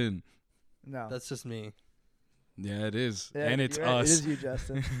 Justin. No. That's just me. Yeah, it is, Yeah, and it's you're right. us. It is you,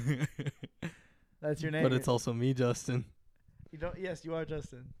 Justin. That's your name. But it's also me, Justin. You don't. Yes, you are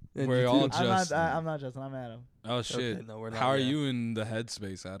Justin. And We're you all too. Justin. I'm not Justin. I'm Adam. Oh shit! Okay, no, we're not How are yet. you in the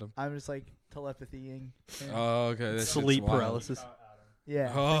headspace, Adam? I'm just like telepathying. Oh, okay. That shit's Sleep wild. paralysis.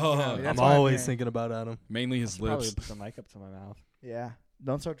 Yeah. Oh, That's I'm why always here. thinking about Adam. Mainly his Probably lips. put the mic up to my mouth. Yeah.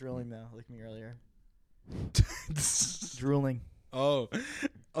 Don't start drilling though, like me earlier. Drooling. Oh,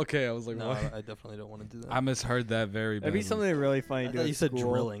 okay. I was like, No, what? I definitely don't want to do that. I misheard that very That'd badly. be something really I funny to do. thought at you said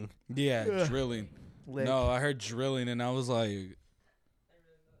school. drilling. Yeah, Ugh. drilling. Lick. No, I heard drilling, and I was like,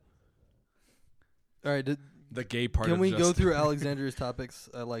 All right, the gay part. can of we go Justin. through Alexandria's topics?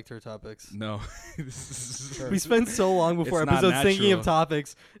 I liked her topics. No. We spend so long before It's not episodes thinking of natural.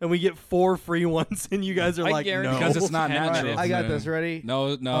 topics, and we get 4 free ones, and you guys are I like, guarantee no. Because it's not 10 natural. minutes. I got man. this. Ready?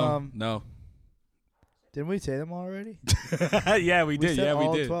 No, no. Didn't we say them already? Yeah, we did. said Yeah,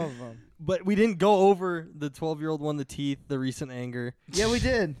 all we did. 12 of them. But we didn't go over the 12-year-old one, the teeth, the recent anger. Yeah, we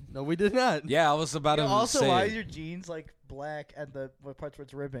did. No, we did not. Yeah, I was about to also, say why it. is your jeans like black at the what parts where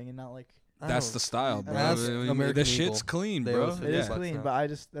it's ripping and not like? I That's don't- the style, bro. That's I mean, American the shit's Eagle. clean, They bro. also It is Yeah. clean, Bucks but I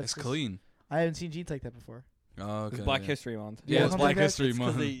just that's It's just- clean. I haven't seen jeans like that before. Oh, okay. It's Black yeah. History Month. Yeah, Yeah, it's something Black like that. History It's 'cause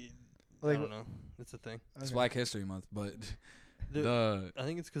Month. they, I Like, don't know. It's a thing. It's okay. Black History Month, but The- the I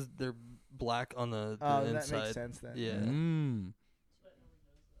think it's because they're black on the Oh, that inside. makes sense then. Yeah.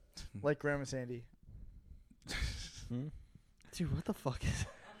 Like Grandma Sandy. Dude, what the fuck is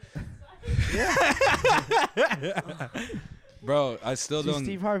Bro, I still See don't.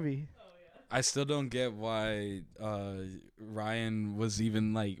 Steve Harvey. I still don't get why Ryan was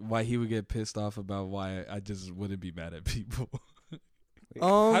even like why he would get pissed off about why I just wouldn't be mad at people.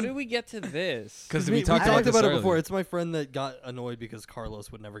 How did we get to this? Because we we talked talked about it earlier. before. It's my friend that got annoyed because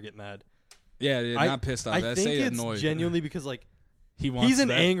Carlos would never get mad. Yeah, not pissed off. I I think say it's annoyed. genuinely because like he wants he's an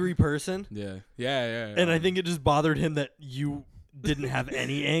that. angry person, Yeah. and I think it just bothered him that you didn't have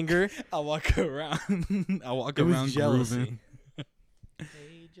any anger. I walk around. It was jealousy. grooving.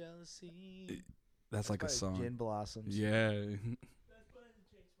 Hey, jealousy. That's like a song. Gin Blossoms. Yeah.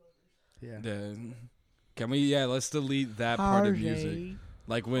 Yeah. Can we? Yeah, let's delete that part of music.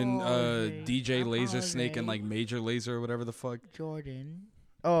 Like when DJ Laser Snake and like Major Laser or whatever the fuck. Jordan.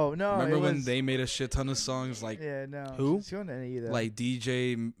 Oh no! Remember it when was, they made a shit ton of songs like Yeah, no. Who? She wasn't any of that. like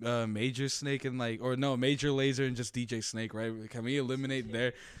DJ Major Snake and like or no Major Laser and just DJ Snake, right? Can we eliminate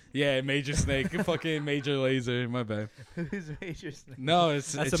there? Yeah, Major Snake, fucking Major Laser. My bad. Who's Major Snake? No,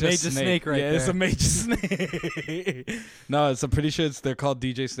 That's it's a just Major Snake right Yeah, it's there. a Major Snake. No, I'm pretty sure they're called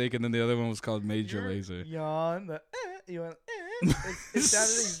DJ Snake and then the other one was called Major Laser. Yawn. You went. It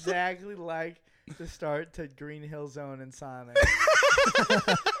sounded exactly like the start to Green Hill Zone and Sonic.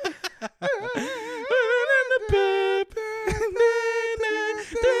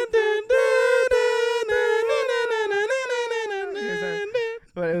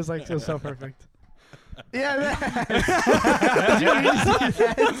 But it was like it was so perfect. Yeah, that. Did you mean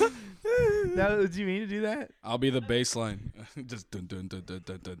to do that? Did you mean to do that? I'll be the bass line. Just dun dun dun dun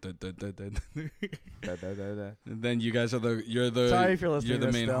dun dun dun dun dun dun. And then you guys are the Sorry if you're listening you're the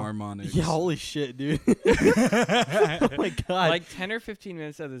to this main still. harmonics. Yeah, holy shit, dude. Oh my god. Like 10 or 15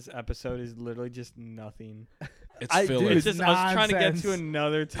 minutes of this episode is literally just nothing. It's I- filler. dude, It's just us trying to get to nonsense.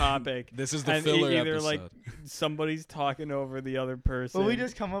 another topic. This is the and filler either episode. like somebody's talking over the other person. Well, we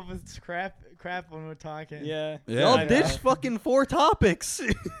just come up with crap when we're talking. yeah. Y'all Yeah. ditched fucking 4 topics.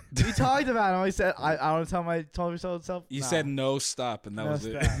 We talked about it. I said I want to tell my told myself. You Nah. said no stop, and that No was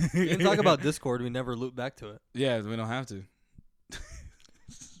stop. it. We didn't talk about Discord. We never looped back to it. Yeah, we don't have to.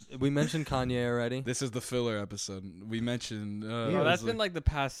 We mentioned Kanye already. This is the filler episode. We mentioned. Yeah, Oh, that's been like the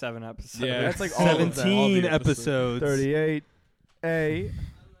past 7 episodes. Yeah. That's like all of them. 17 All the episodes. 38. A.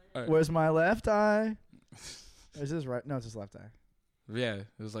 All right. Where's my left eye? Is this right? No, it's his left eye. Yeah, it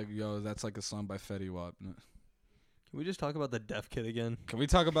was like, yo, that's like a song by Fetty Wap. Can we just talk about the deaf kid again? Can we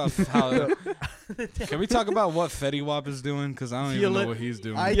talk about how? Can we talk about what Fetty Wap is doing? Because I don't even know what he's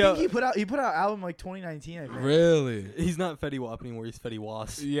doing. I Yo. think he put out an album like 2019. I think. Really? He's not Fetty Wap anymore. He's Fetty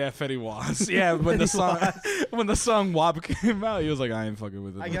Was. Yeah, Fetty Was. Yeah, when the song WAP came out, he was like, I ain't fucking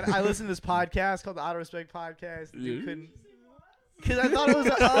with it. I listened to this podcast called the Auto Respect Podcast. You Yeah. couldn't. Because I thought it was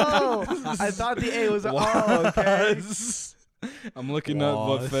a O. I thought the A was a O. Okay. Was. I'm looking up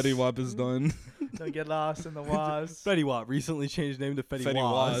what Was. Fetty Wap has done. Don't get lost in the was. Fetty Wap recently changed name to Fetty, Fetty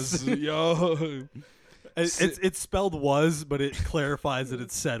Was. Was. Yo. It's spelled was, but it clarifies that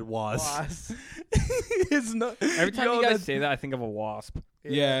it said was. Was. It's not. Every time Yo, you guys that's- say that, I think of a wasp.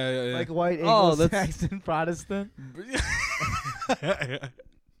 Yeah. Like white Oh, Anglo-Saxon Protestant.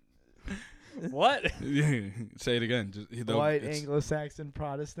 What? Say it again. White Anglo-Saxon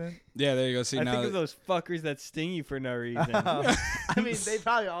Protestant. Yeah, there you go. See I now. think of those fuckers that sting you for no reason. I mean, they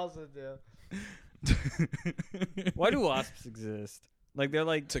probably also do. Why do wasps exist? Like they're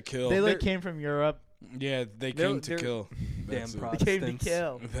like to kill. They They're- like came from Europe. Yeah, they they're- came to they're- kill. Damn That's it. Protestants. They came to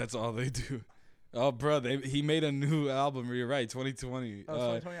kill. That's all they do. Oh, bro, he made a new album. You're right, 2020.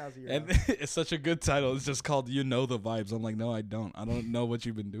 Oh, 2020 I was a year And out. it's such a good title. It's just called "You Know the Vibes." I'm like, no, I don't. I don't know what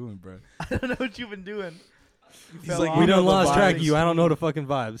you've been doing, bro. I don't know what you've been doing. You He's fell like, off We know done the lost track vibes. of you. I don't know the fucking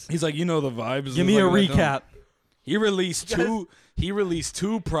vibes. He's like, you know the vibes. Give me a Like, I don't. recap. He released You guys- two. He released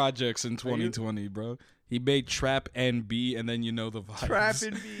 2 projects in 2020, bro. He made Trap and B, and then you know the vibes. Trap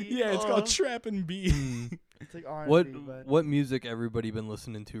and B. Yeah, it's called Trap and B. It's like R&B, What but what music everybody been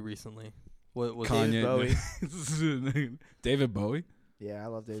listening to recently? What was Kanye. Bowie. David Bowie. yeah, I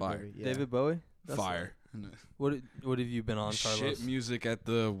love David Fire. Bowie. Yeah. David Bowie? Fire. What have you been on, Carlos? Shit music at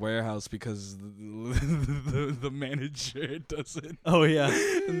the warehouse because the manager doesn't. Oh yeah,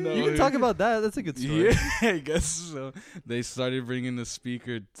 No, you can talk about that. That's a good story. Yeah, I guess so. They started bringing the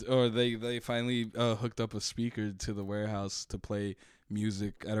speaker, or they finally hooked up a speaker to the warehouse to play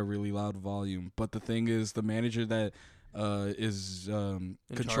music at a really loud volume. But the thing is, the manager that is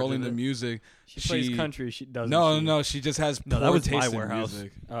controlling of the it? music. she plays country. She doesn't. No, she just has No, poor that was my taste in warehouse.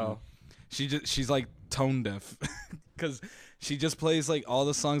 music. Oh, She's like tone deaf because she just plays like all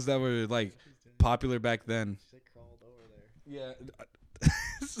the songs that were like popular back then. Yeah.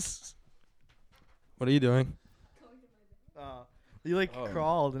 What are you doing? You like Oh.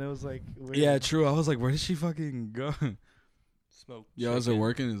 crawled and it was like weird. Yeah, true. I was like, where did she fucking go? Smoke. Yo, is it chicken.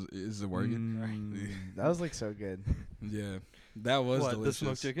 working? Is it working? That was like so good. Yeah, that was What, delicious. the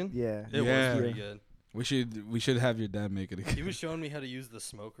smoked chicken? Yeah. It Yeah. was pretty good. We should have your dad make it He again. was showing me how to use the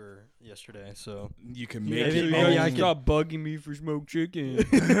smoker yesterday, so You can Yeah, make maybe- it. maybe own. I can- Stop bugging me for smoked chicken.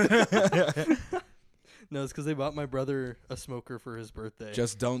 no, it's because they bought my brother a smoker for his birthday.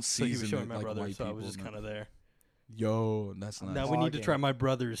 Just don't so he was season showing it my like brother, white so I people. was just kind of there. Yo, that's nice. Now we need to Logging. try my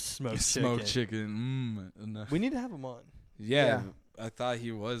brother's smoked Smoked chicken. chicken. No. We need to have him on. Yeah, I thought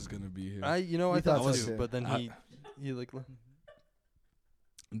he was gonna be here. I We thought thought so so. too, but then I- he like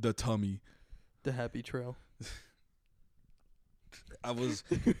The tummy. the happy trail. I was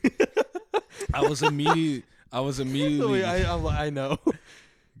immediately. I know.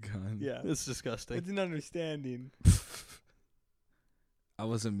 God. Yeah. It's disgusting. It's an understanding. I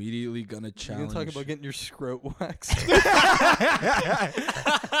was immediately gonna You challenge. gonna talk about getting your scrot waxed?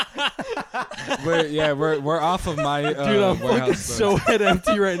 we're off of my Dude, I'm fucking warehouse. so head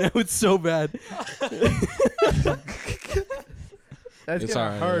empty right now. It's so bad. That's It's gonna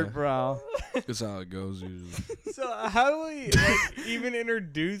alright, hurt, yeah. bro. That's how it goes usually. So how do we like, even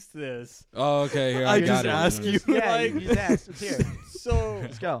introduce this? Oh, okay. Here, I got just it. ask you. Yeah, Like- you just asked. It's here. So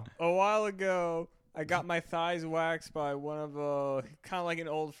Let's go. a while ago, I got my thighs waxed by one of kind of like an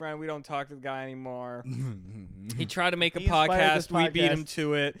old friend. We don't talk to the guy anymore. He tried to make a He inspired podcast. this We beat him podcast.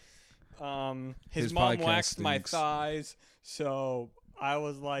 to it. His His mom podcast waxed my stinks. thighs, so I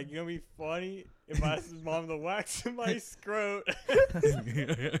was like, you know, it'd be funny if I asked his mom to wax my scrot.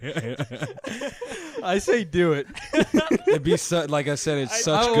 I say do it. It'd be like I said, it's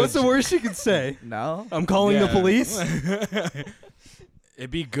such good. What's the worst you can say? No. I'm calling the Yeah. police. It'd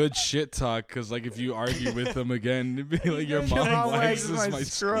be good shit talk, cause like if you argue with them again, it'd be like your Your mom mom waxes waxes my my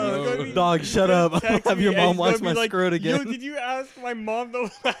scrot. Dog, shut up. I'll Text have me your and mom he's wax gonna my be like, scrot again. Yo, did you ask my mom to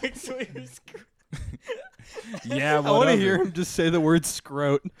wax my scrot? Yeah, I want to whatever. hear him just say the word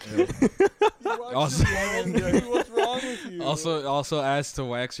scrot. Also- What's wrong with you? Also asked to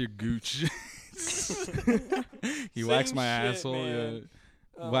wax your gooch. You wax Same my shit, asshole, man.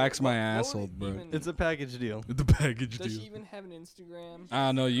 yeah. Wax my what would asshole, it bro. even- It's a package deal. The package Does she deal. even have an Instagram? I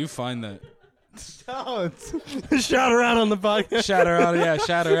don't know. You find that. Don't. Shout her out on the podcast. Shout her out, yeah.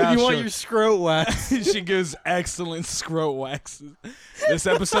 Shout her If out. you want She'll- your scrot wax. she gives excellent scrot waxes. This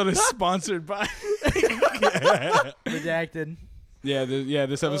episode is sponsored by. Redacted. This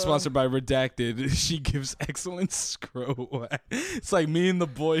episode is sponsored by Redacted. She gives excellent scrot wax. It's like me and the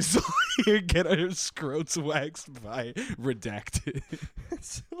boys all here get our scrots waxed by Redacted.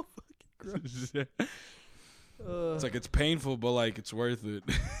 It's so fucking gross. It's like it's painful, but like it's worth it.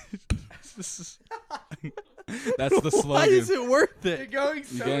 That's the slogan. Why is it worth You're it? going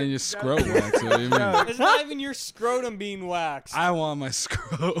so. You're getting your scrot wax. What do you mean? No. It's not even your scrotum being waxed. I want my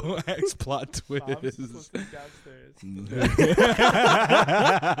scrot wax plot Mom's twist. supposed to be downstairs.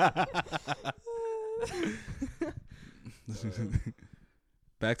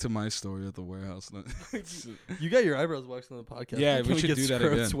 Back to my story at the warehouse. You got your eyebrows waxed on the podcast. Yeah, Why we can't should get do that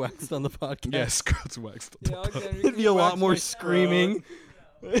scrots again. waxed on the podcast. Yeah, scrots waxed. Yeah, Alexander, you It'd be a can lot wax more my screaming.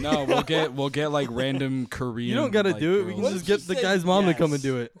 No, we'll get like random Korean. You don't gotta like, do it. We can girls. What just if get she the said guy's mom to come and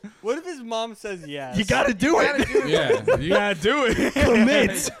yes? do it. What if his mom says yes? You gotta do it. Yeah, you gotta do it.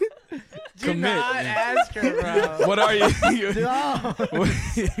 Commit. Do Commit. not ask her, bro. What are you? No.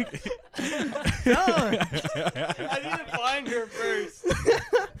 I need to find her first.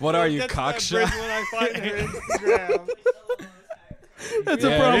 What are you, That's my cocksure? bridge when I find her Instagram. That's Yeah.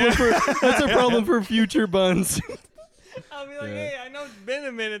 a problem for that's a problem for future buns. I'll be like, Yeah. hey, I know it's been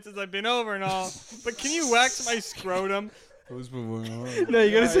a minute since I've been over and all, but can you wax my scrotum? Who's been No,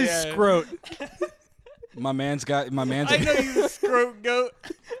 you gotta say Yeah. scrot. My man's got my man's. I know you're a scrot goat.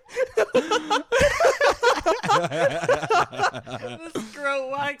 The scrot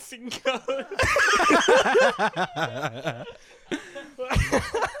waxing goat.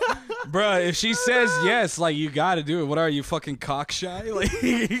 Bruh, if she says yes, like you gotta do it. What are you, fucking cock shy? Like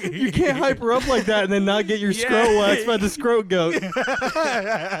You can't hype her up like that and then not get your scrot waxed by the scrot goat.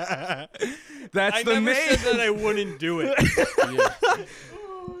 That's I the never name. said that I wouldn't do it. Yeah.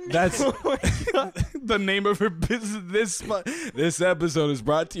 That's the name of her business. This episode is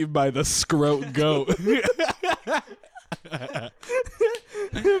brought to you by the Scroat Goat.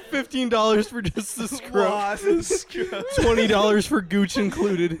 $15 for just the scrot. Lost and scrot. $20 for gooch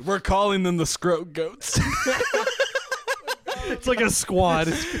included. We're calling them the Scroat Goats. It's like a squad.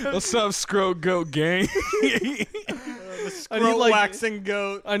 What's up, Scroat Goat gang? I need Scrot like waxing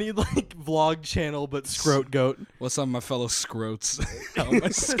goat. I need like vlog channel but scrot goat. What's up, my fellow Scroats? How my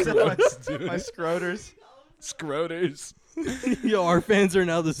Scroats, dude? My scroters. Scroters. Yo, our fans are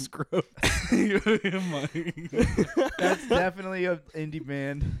now the Scroat. That's definitely an indie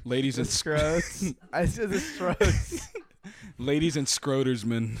band. Ladies The and Scroats. I said the Scroats. Ladies and Scroters,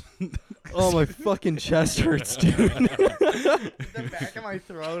 man. Oh, my fucking chest hurts, dude. The back of my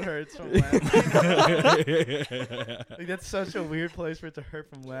throat hurts from laughing. Like, that's such a weird place for it to hurt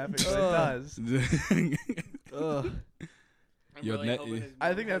from laughing, but it does. Ugh. Yo,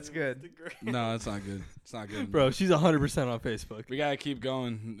 I think that's good. No, it's not good. It's not good. Bro, she's 100% on Facebook. We gotta keep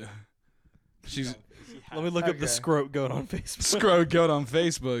going. She's Let me look up the Okay. Scroat Goat on Facebook. scroll goat on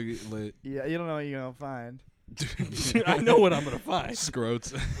Facebook. Lit. Yeah, you don't know what you're gonna find. I know what I'm going to find.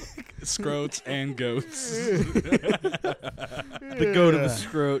 Scroats. Scroats and goats. The goat of the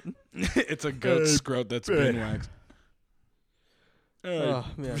Scroat. It's a goat scroat that's been waxed. Oh,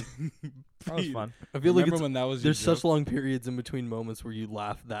 man. That was fun. I feel like Remember it's, when that was there's your such long periods in between moments where you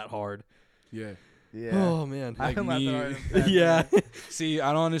laugh that hard. Yeah. Yeah. Oh, man. I like can laugh me. that hard in bed, Yeah. man. See,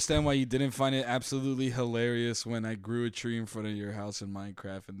 I don't understand why you didn't find it absolutely hilarious when I grew a tree in front of your house in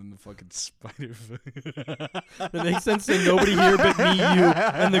Minecraft and then the fucking spider. That makes sense to nobody here but me, you,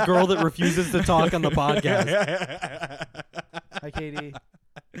 and the girl that refuses to talk on the podcast. Hi, Katie.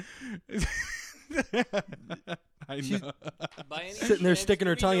 I She's- know. By any Sitting there chance, sticking do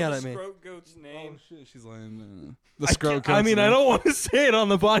her we tongue know out the at me. Scroat goat's name. Shit, she's lying. The scroat I mean, I don't want to say it on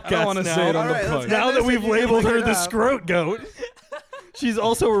the podcast. I don't want to now. say it on Alright, the let's podcast. Now end that this we've and you can labeled look her it the up. Scroat Goat, she's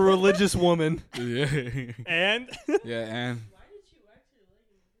also a religious woman. Yeah. And Yeah, and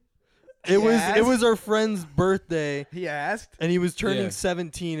It Yes. was our friend's birthday, He asked. and he was turning Yeah.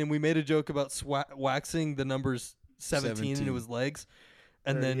 17, and we made a joke about waxing the numbers 17 into his legs,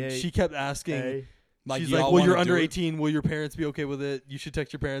 and then 38. she kept asking. Hey. like, She's y'all like, well, you're wanna under do it? 18. Will your parents be okay with it? You should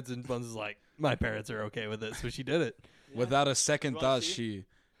text your parents. And Buns is like, my parents are okay with it. So she did it. Without a second Well, thought, see?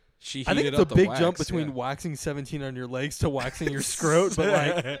 she I think heated it's a up the big wax, jump between yeah. waxing 17 on your legs to waxing your scrot, but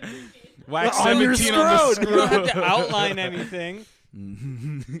like, wax on your 17 on the scrot. you don't have to outline anything.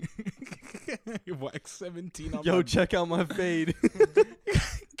 Wax 17 on yo, my check out my fade.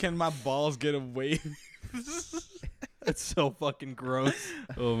 Can my balls get a wave? It's so fucking gross.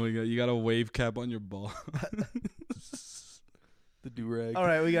 Oh my god, you got a wave cap on your ball. The do-rag. All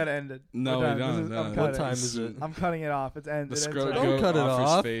right, we gotta end it. No, We're we done. don't. This is- I'm What cutting. time is it? I'm cutting it off. It's ended. The It's scroat over. Don't goat cut it offers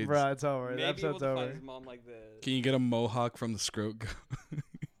off. fades. Bro, it's over. The Maybe episode's we'll find over. his mom like this. Can you get a mohawk from the scroat goat?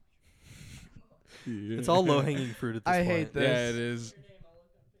 Yeah. It's all low-hanging fruit at this I point. hate this. Yeah, it is.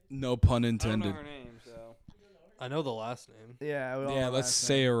 No pun I don't intended. know her name, so. I know the last name. Yeah. We all Yeah, know let's last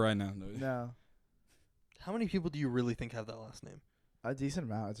say name. it right now. No. How many people do you really think have that last name? A decent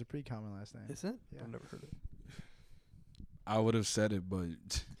amount. It's a pretty common last name. Is it? Yeah. I've never heard it. I would have said it,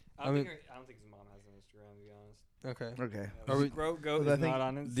 but I don't think his mom has an Instagram, to be honest. Okay. Okay. Are we- Scroat goat Well, I is think- not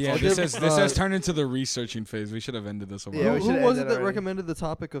on Instagram. yeah, I'll this give, has turned into the researching phase. We should have ended this a while. Yeah, we who should've was it ended that already. recommended the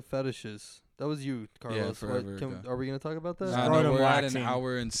topic of fetishes? That was you, Carlos. forever ago. Are we going to talk about that? Nah, Scrotum no, we're at waxing. an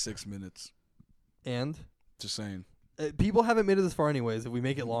hour and 6 minutes. And Just saying. people haven't made it this far anyways. If we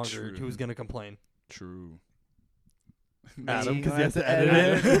make it longer, True. who's going to complain? True. Adam, Me. because he has to Edit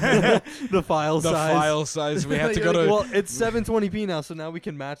edit it. The file The size. file size. We have to go to. Well, it's 720p now, so now we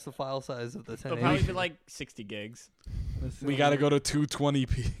can match the file size of the It'll 1080. probably be like 60 gigs. We got to go to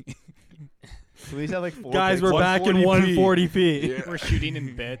 220p. Please have like 4 Guys, we're pixels. back in 140p. We're shooting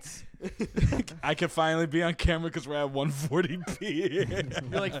in bits. I can finally be on camera because we're at 140p.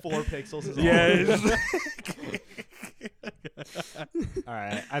 You're like 4 pixels. Is all. Yeah. All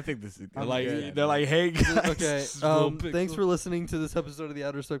right, I think this is I'm like good. they're like, hey guys. Okay. little Thanks pixel. for listening to this episode of the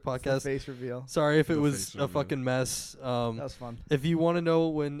Outer Stoke It's the podcast. face reveal. Sorry if it The was face a reveal. fucking mess. That was fun. If you want to know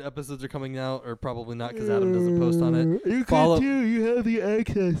when episodes are coming out, or probably not because Adam doesn't post on it, You follow- can too. You have the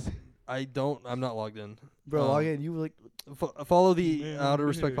access. I'm not logged in. Bro, Um, log in. You like. Follow the Outer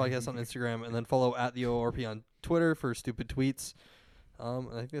Respect podcast on Instagram, and then follow at the ORP on Twitter for stupid tweets. I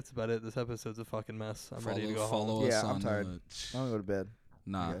think that's about it. This episode's a fucking mess. I'm ready to go home. Follow us Yeah, I'm on. tired. I'm gonna go to bed.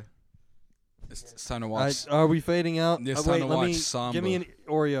 Nah, Okay. it's time to watch. Are we fading out? It's Wait, time to let me watch Samba. give me an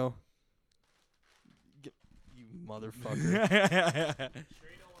Oreo. You motherfucker.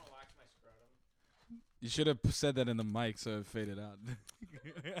 You should have said that in the mic so it faded out.